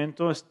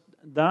Testamento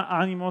da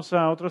ánimos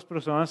a otras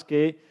personas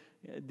que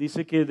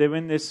dice que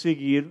deben de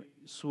seguir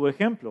su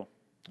ejemplo.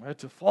 Right,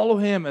 to follow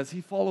him as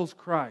he follows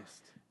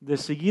Christ. De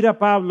seguir a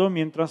Pablo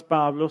mientras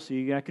Pablo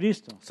sigue a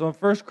Cristo. So in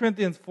 1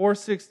 Corinthians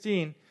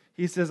 4:16,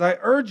 he says, I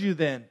urge you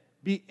then,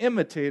 be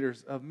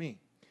imitators of me.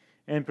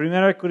 En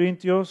 1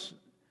 Corintios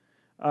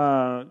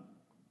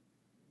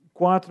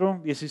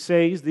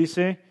 4:16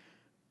 dice,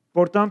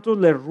 por tanto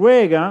les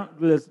ruego,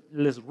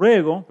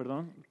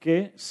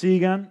 que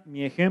sigan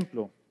mi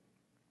ejemplo.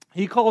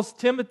 He calls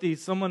Timothy,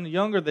 someone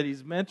younger that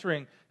he's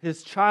mentoring,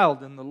 his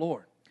child in the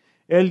Lord.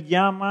 Él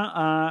llama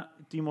a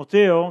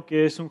Timoteo,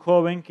 que es un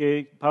joven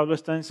que Pablo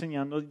está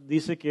enseñando,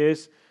 dice que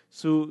es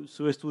su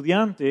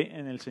estudiante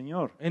en el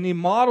Señor. And he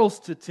models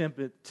to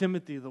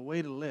Timothy the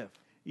way to live.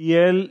 Y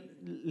él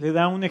le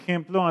da un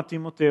ejemplo a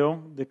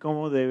Timoteo de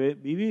cómo debe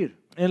vivir.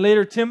 And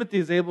later Timothy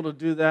is able to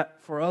do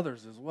that for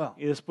others as well.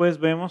 Y después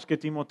vemos que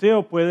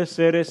Timoteo puede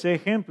ser ese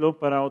ejemplo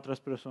para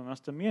otras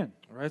personas también.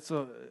 All right,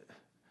 so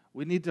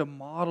we need to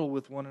model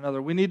with one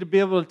another. We need to be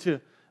able to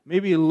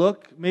maybe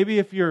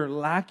if you're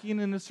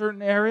lacking in a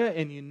certain area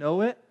and you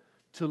know it,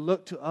 to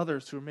look to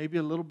others who are maybe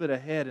a little bit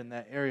ahead in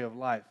that area of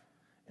life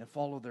and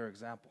follow their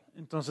example.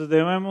 Entonces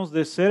debemos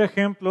de ser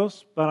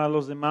ejemplos para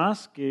los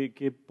demás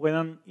que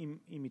puedan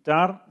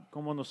imitar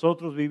cómo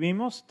nosotros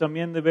vivimos.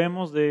 También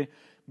debemos de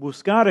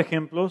buscar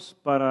ejemplos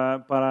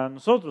para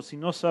nosotros.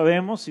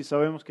 Si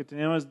sabemos que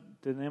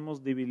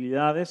tenemos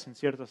debilidades en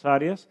ciertas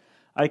áreas,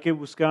 hay que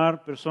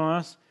buscar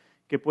personas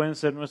que pueden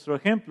ser nuestro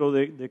ejemplo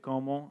de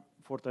cómo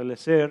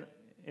fortalecer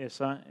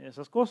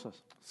esas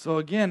cosas. So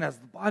again, as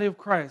the body of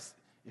Christ,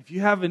 if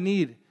you have a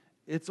need,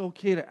 it's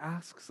okay to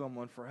ask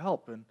someone for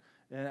help and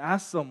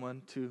ask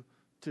someone to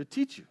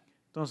teach you.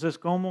 Entonces,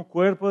 como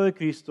cuerpo de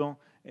Cristo,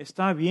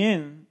 está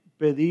bien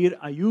pedir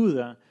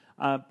ayuda,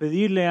 a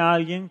pedirle a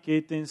alguien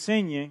que te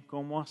enseñe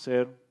cómo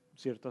hacer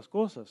ciertas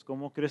cosas,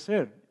 cómo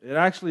crecer. It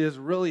actually is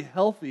really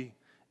healthy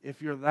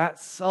if you're that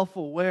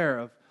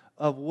self-aware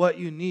of what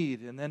you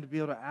need and then to be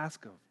able to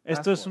ask them.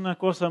 Esto es una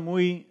cosa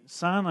muy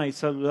sana y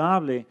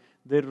saludable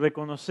de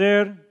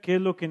reconocer qué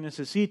es lo que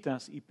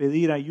necesitas y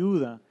pedir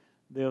ayuda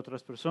de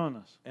otras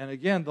personas. And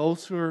again,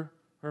 those who are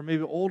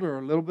maybe older or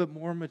a little bit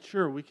more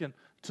mature, we can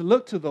to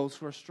look to those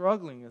who are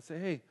struggling and say,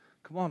 hey,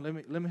 come on,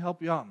 let me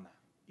help you out in that.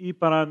 Y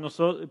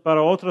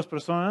para otras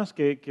personas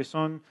que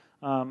son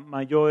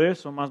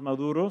mayores o más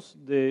maduros,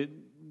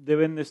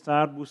 deben de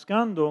estar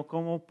buscando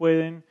cómo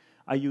pueden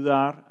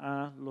ayudar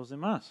a los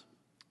demás.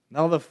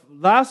 Now the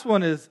last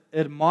one is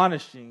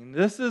admonishing.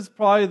 This is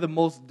probably the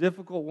most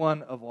difficult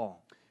one of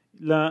all.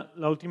 La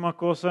última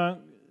cosa,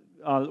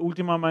 la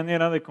última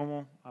manera de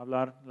cómo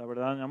hablar la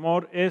verdad en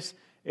amor es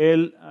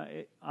el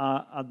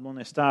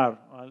admonestar,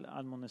 el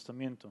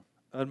admonestamiento.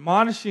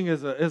 Admonishing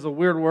is a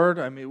weird word.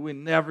 I mean, we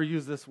never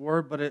use this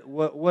word, but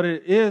what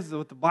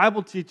the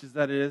Bible teaches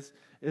that it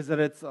is that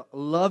it's a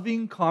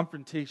loving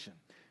confrontation.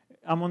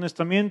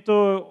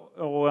 Amonestamiento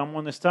o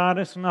amonestar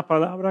es una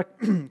palabra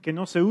que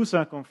no se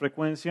usa con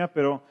frecuencia,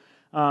 pero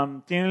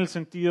tiene el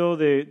sentido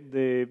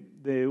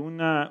de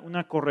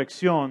una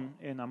corrección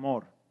en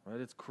amor. Right?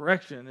 It's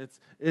correction.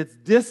 It's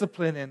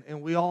discipline,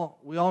 and we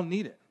all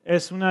need it.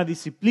 Es una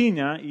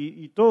disciplina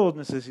y todos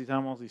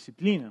necesitamos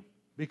disciplina.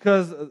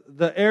 Because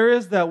the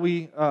areas that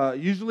we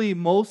usually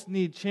most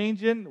need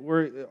change in,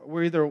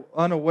 we're either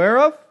unaware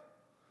of,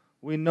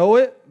 we know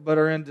it but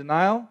are in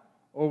denial,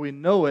 or we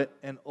know it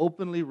and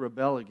openly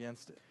rebel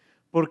against it.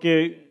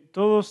 Porque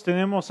todos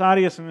tenemos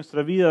áreas en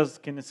nuestras vidas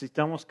que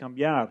necesitamos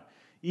cambiar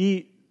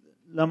y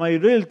la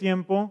mayoría del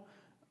tiempo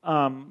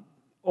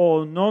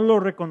o no lo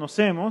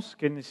reconocemos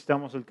que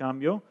necesitamos el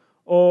cambio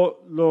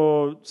o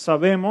lo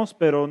sabemos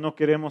pero no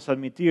queremos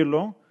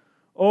admitirlo.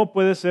 O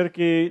puede ser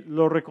que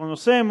lo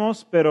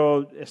reconocemos,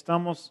 pero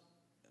estamos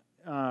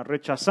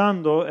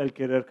rechazando el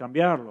querer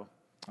cambiarlo.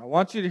 I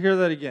want you to hear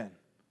that again.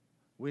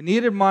 We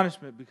need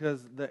admonishment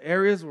because the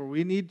areas where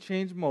we need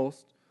change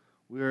most,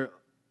 we're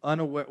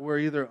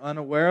either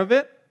unaware of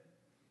it,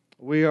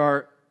 we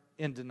are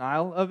in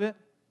denial of it,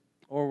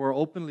 or we're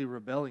openly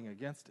rebelling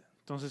against it.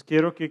 Entonces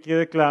quiero que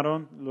quede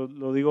claro,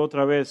 lo digo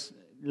otra vez,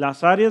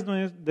 las áreas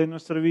de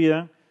nuestra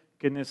vida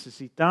que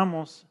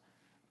necesitamos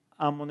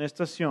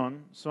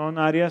amonestación son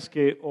áreas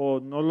que o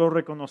no lo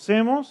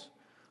reconocemos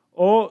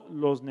o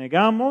los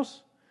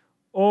negamos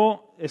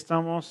o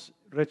estamos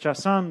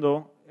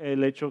rechazando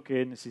el hecho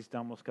que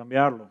necesitamos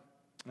cambiarlo.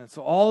 And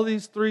so all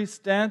these three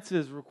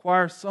stances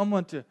require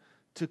someone to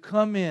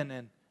come in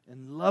and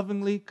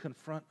lovingly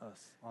confront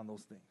us on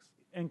those things.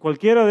 En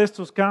cualquiera de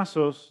estos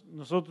casos,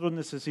 nosotros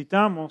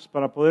necesitamos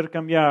para poder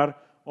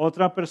cambiar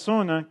otra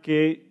persona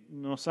que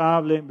nos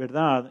hable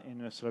verdad en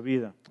nuestra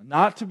vida.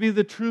 Not to be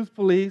the truth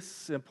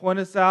police and point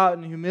us out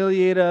and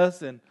humiliate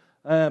us and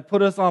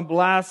put us on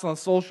blast on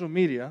social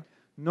media.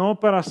 No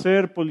para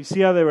ser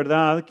policía de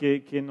verdad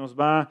que nos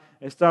va a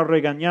estar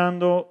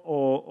regañando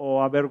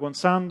o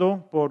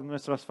avergonzando por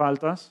nuestras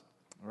faltas,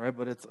 All right,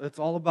 but it's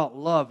all about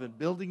love and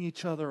building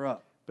each other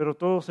up. pero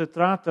todo se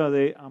trata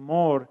de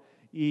amor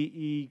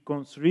y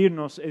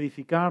construirnos,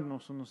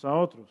 edificarnos unos a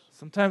otros.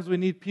 Sometimes we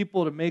need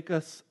people to make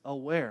us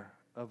aware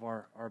of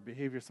our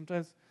behavior.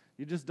 Sometimes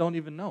you just don't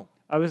even know.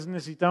 A veces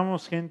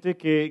necesitamos gente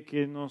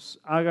que nos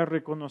haga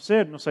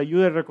reconocer, nos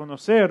ayude a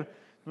reconocer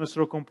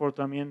nuestro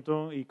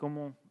comportamiento y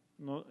cómo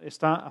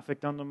está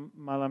afectando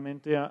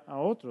malamente a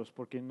otros,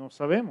 porque no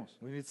sabemos.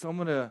 We need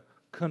someone to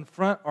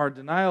confront our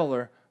denial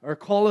or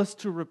call us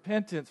to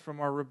repentance from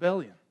our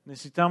rebellion.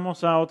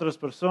 Necesitamos a otras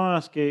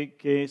personas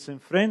que se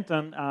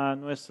enfrentan a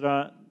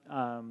nuestra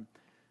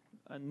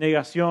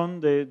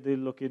negación de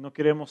lo que no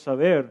queremos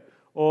saber,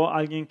 o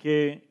alguien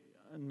que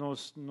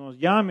nos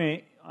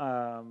llame,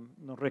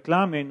 nos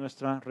reclame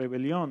nuestra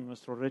rebelión,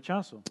 nuestro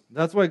rechazo.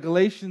 That's why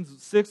Galatians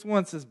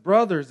 6:1 says,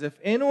 "Brothers, if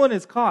anyone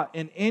is caught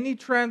in any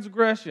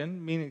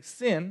transgression, meaning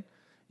sin,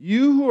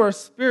 you who are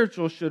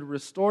spiritual should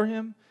restore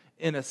him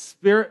in a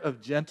spirit of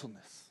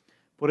gentleness."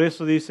 Por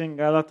eso dice en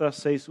Gálatas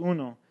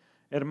 6:1,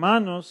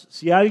 hermanos,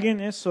 si alguien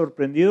es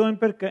sorprendido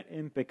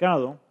en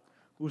pecado,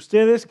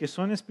 ustedes que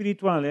son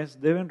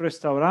espirituales deben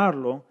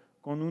restaurarlo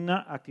con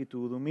una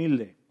actitud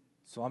humilde.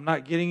 So I'm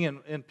not getting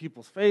in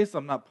people's face.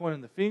 I'm not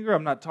pointing the finger.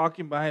 I'm not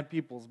talking behind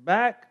people's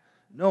back.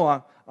 No,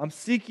 I'm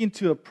seeking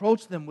to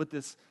approach them with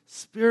this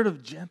spirit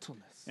of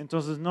gentleness.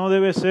 Entonces no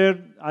debe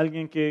ser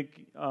alguien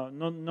que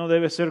no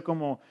debe ser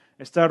como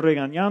estar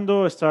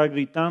regañando, estar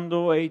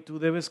gritando, hey, tú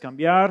debes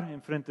cambiar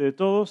en frente de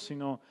todos,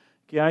 sino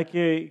que hay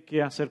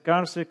que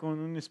acercarse con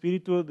un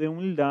espíritu de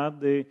humildad,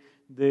 de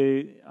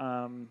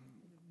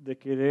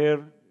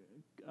querer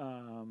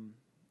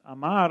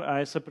amar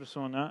a esa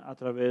persona a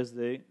través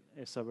de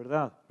esa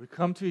verdad. We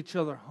come to each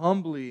other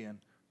humbly and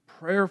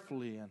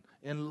prayerfully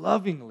and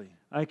lovingly.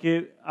 Hay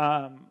que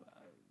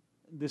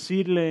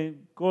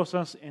decirle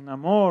cosas en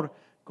amor,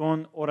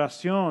 con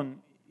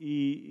oración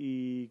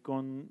y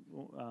con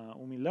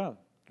humildad.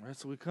 All right,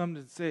 so we come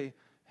to say,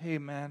 hey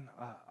man,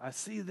 I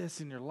see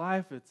this in your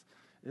life.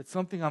 It's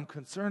something I'm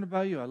concerned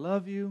about you. I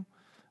love you.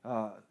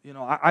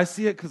 I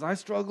see it because I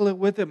struggle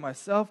with it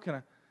myself.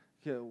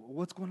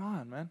 What's going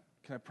on, man?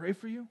 Can I pray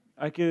for you?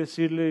 Hay que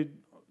decirle,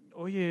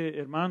 oye,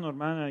 hermano,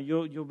 hermana,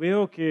 yo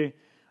veo que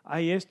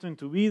hay esto en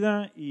tu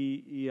vida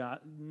y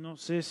no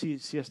sé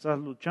si estás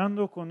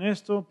luchando con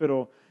esto,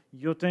 pero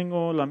yo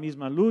tengo la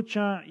misma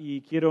lucha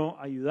y quiero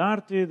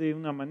ayudarte de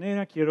una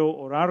manera, quiero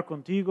orar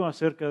contigo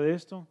acerca de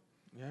esto.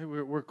 Yeah,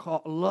 we're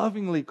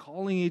lovingly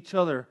calling each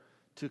other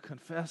to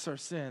confess our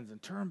sins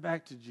and turn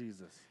back to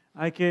Jesus.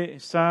 Hay que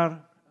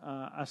estar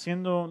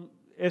haciendo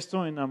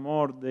esto en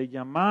amor, de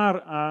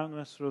llamar a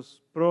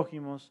nuestros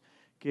prójimos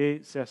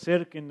que se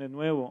acerquen de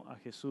nuevo a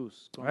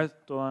Jesús con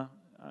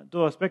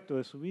todo aspecto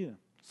de su vida.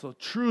 So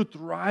true,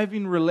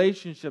 thriving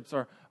relationships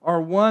are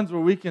ones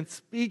where we can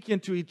speak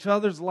into each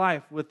other's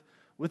life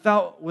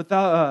without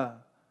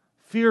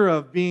fear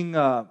of being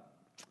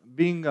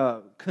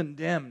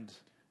condemned.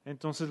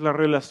 Entonces las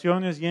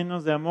relaciones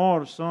llenas de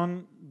amor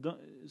son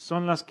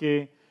las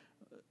que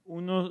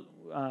uno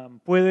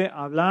puede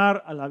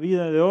hablar a la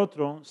vida de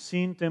otro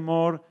sin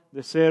temor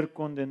de ser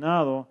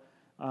condenado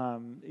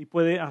y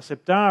puede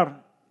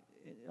aceptar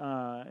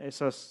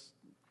esas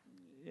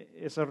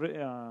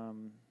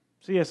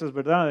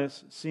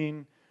verdades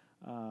sin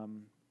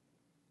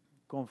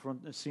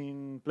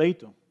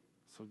pleito.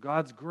 So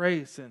God's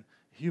grace and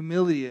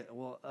humility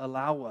will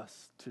allow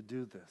us to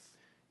do this.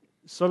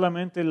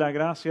 Solamente la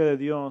gracia de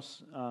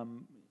Dios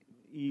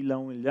y la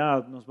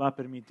humildad nos va a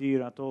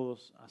permitir a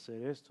todos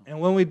hacer esto. And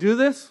when we do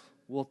this,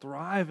 we'll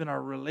thrive in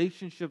our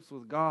relationships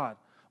with God.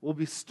 We'll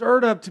be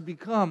stirred up to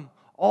become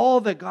all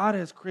that God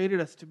has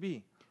created us to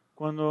be.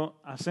 Cuando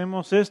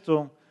hacemos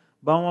esto,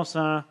 vamos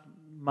a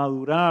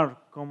madurar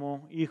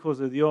como hijos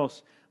de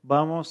Dios.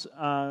 Vamos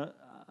a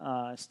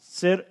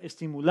ser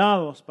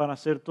estimulados para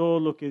hacer todo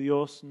lo que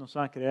Dios nos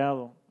ha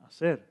creado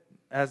hacer.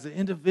 As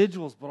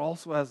individuals, but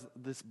also as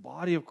this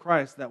body of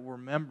Christ that we're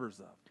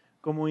members of.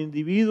 Como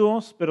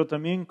individuos, pero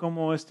también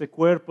como este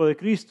cuerpo de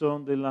Cristo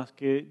de la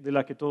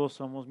que todos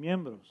somos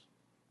miembros.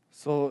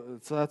 So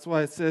that's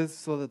why it says,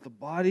 so that the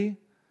body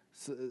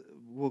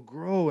will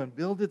grow and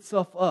build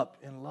itself up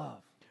in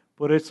love.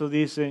 Por eso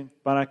dice,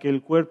 para que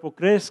el cuerpo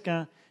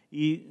crezca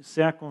y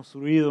sea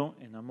construido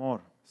en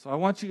amor. So I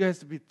want you guys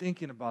to be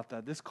thinking about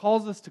that. This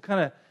calls us to kind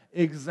of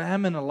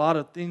examine a lot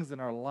of things in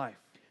our life.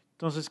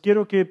 Entonces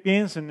quiero que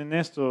piensen en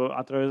esto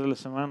a través de la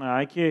semana.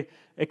 Hay que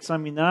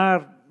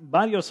examinar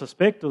varios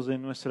aspectos de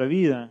nuestra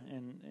vida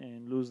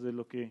en luz de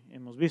lo que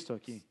hemos visto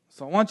aquí.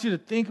 So I want you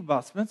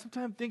to spend some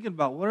time thinking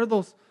about what are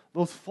those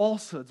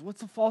falsehoods?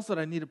 What's the falsehood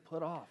I need to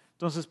put off?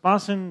 Entonces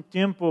pasen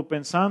tiempo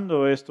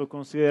pensando esto,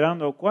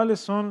 considerando cuáles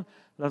son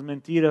las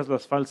mentiras,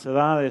 las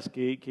falsedades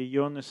que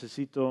yo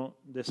necesito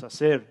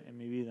deshacer en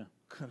mi vida.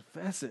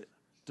 Confess it.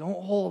 Don't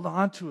hold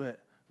on to it.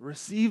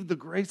 Receive the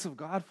grace of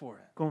God for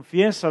it.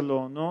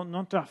 Confiésalo,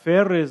 no te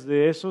aferres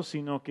de eso,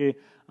 sino que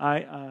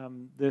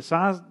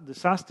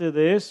deshazte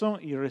de eso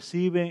y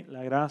recibe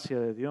la gracia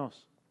de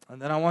Dios.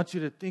 And then I want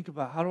you to think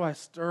about, how do I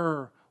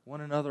stir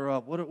one another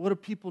up? What do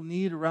people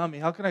need around me?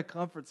 How can I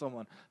comfort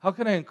someone? How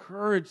can I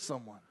encourage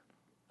someone?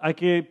 Hay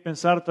que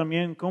pensar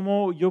también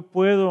cómo yo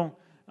puedo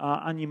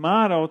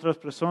animar a otras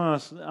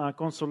personas,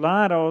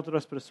 consolar a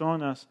otras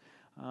personas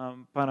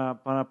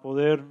para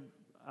poder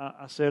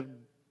hacer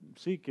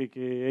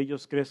que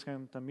ellos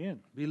crezcan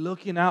también. Be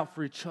looking out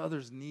for each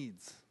other's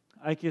needs.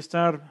 Hay que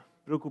estar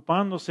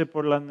preocupándose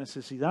por las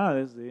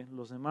necesidades de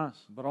los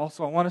demás. But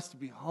also, I want us to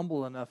be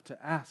humble enough to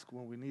ask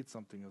when we need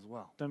something as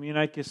well. También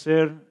hay que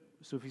ser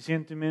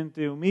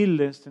suficientemente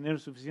humildes, tener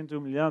suficiente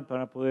humildad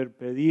para poder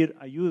pedir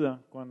ayuda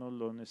cuando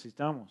lo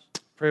necesitamos.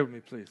 Pray with me,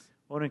 please.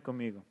 Oren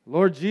conmigo.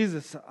 Lord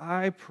Jesus,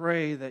 I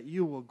pray that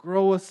you will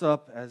grow us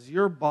up as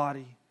your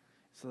body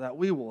so that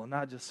we will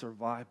not just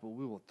survive, but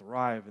we will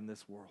thrive in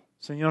this world.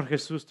 Señor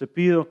Jesús, te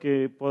pido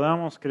que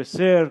podamos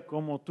crecer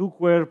como tu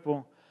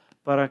cuerpo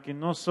para que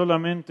no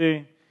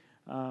solamente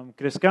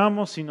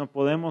crezcamos, sino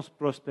podemos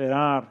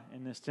prosperar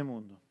en este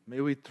mundo. May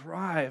we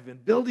thrive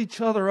and build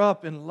each other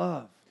up in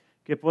love.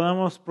 Que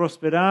podamos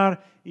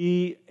prosperar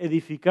y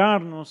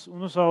edificarnos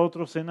unos a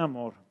otros en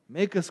amor.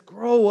 Make us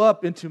grow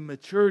up into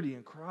maturity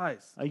in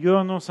Christ.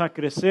 Ayúdanos a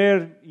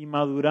crecer y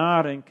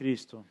madurar en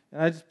Cristo.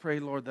 And I just pray,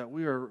 Lord, that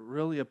we are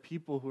really a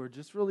people who are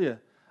just really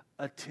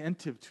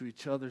attentive to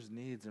each other's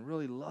needs and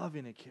really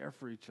loving and care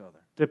for each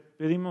other. Te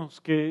pedimos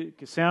que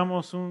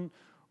seamos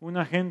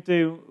una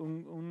gente,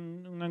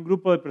 un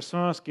grupo de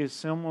personas que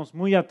seamos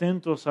muy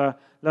atentos a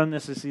las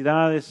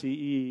necesidades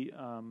y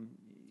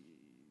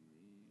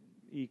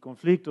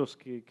conflictos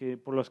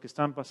por los que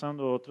están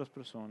pasando otras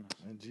personas.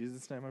 In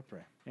Jesus' name I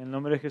pray. En el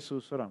nombre de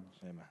Jesús oramos.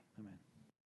 Amen. Amén.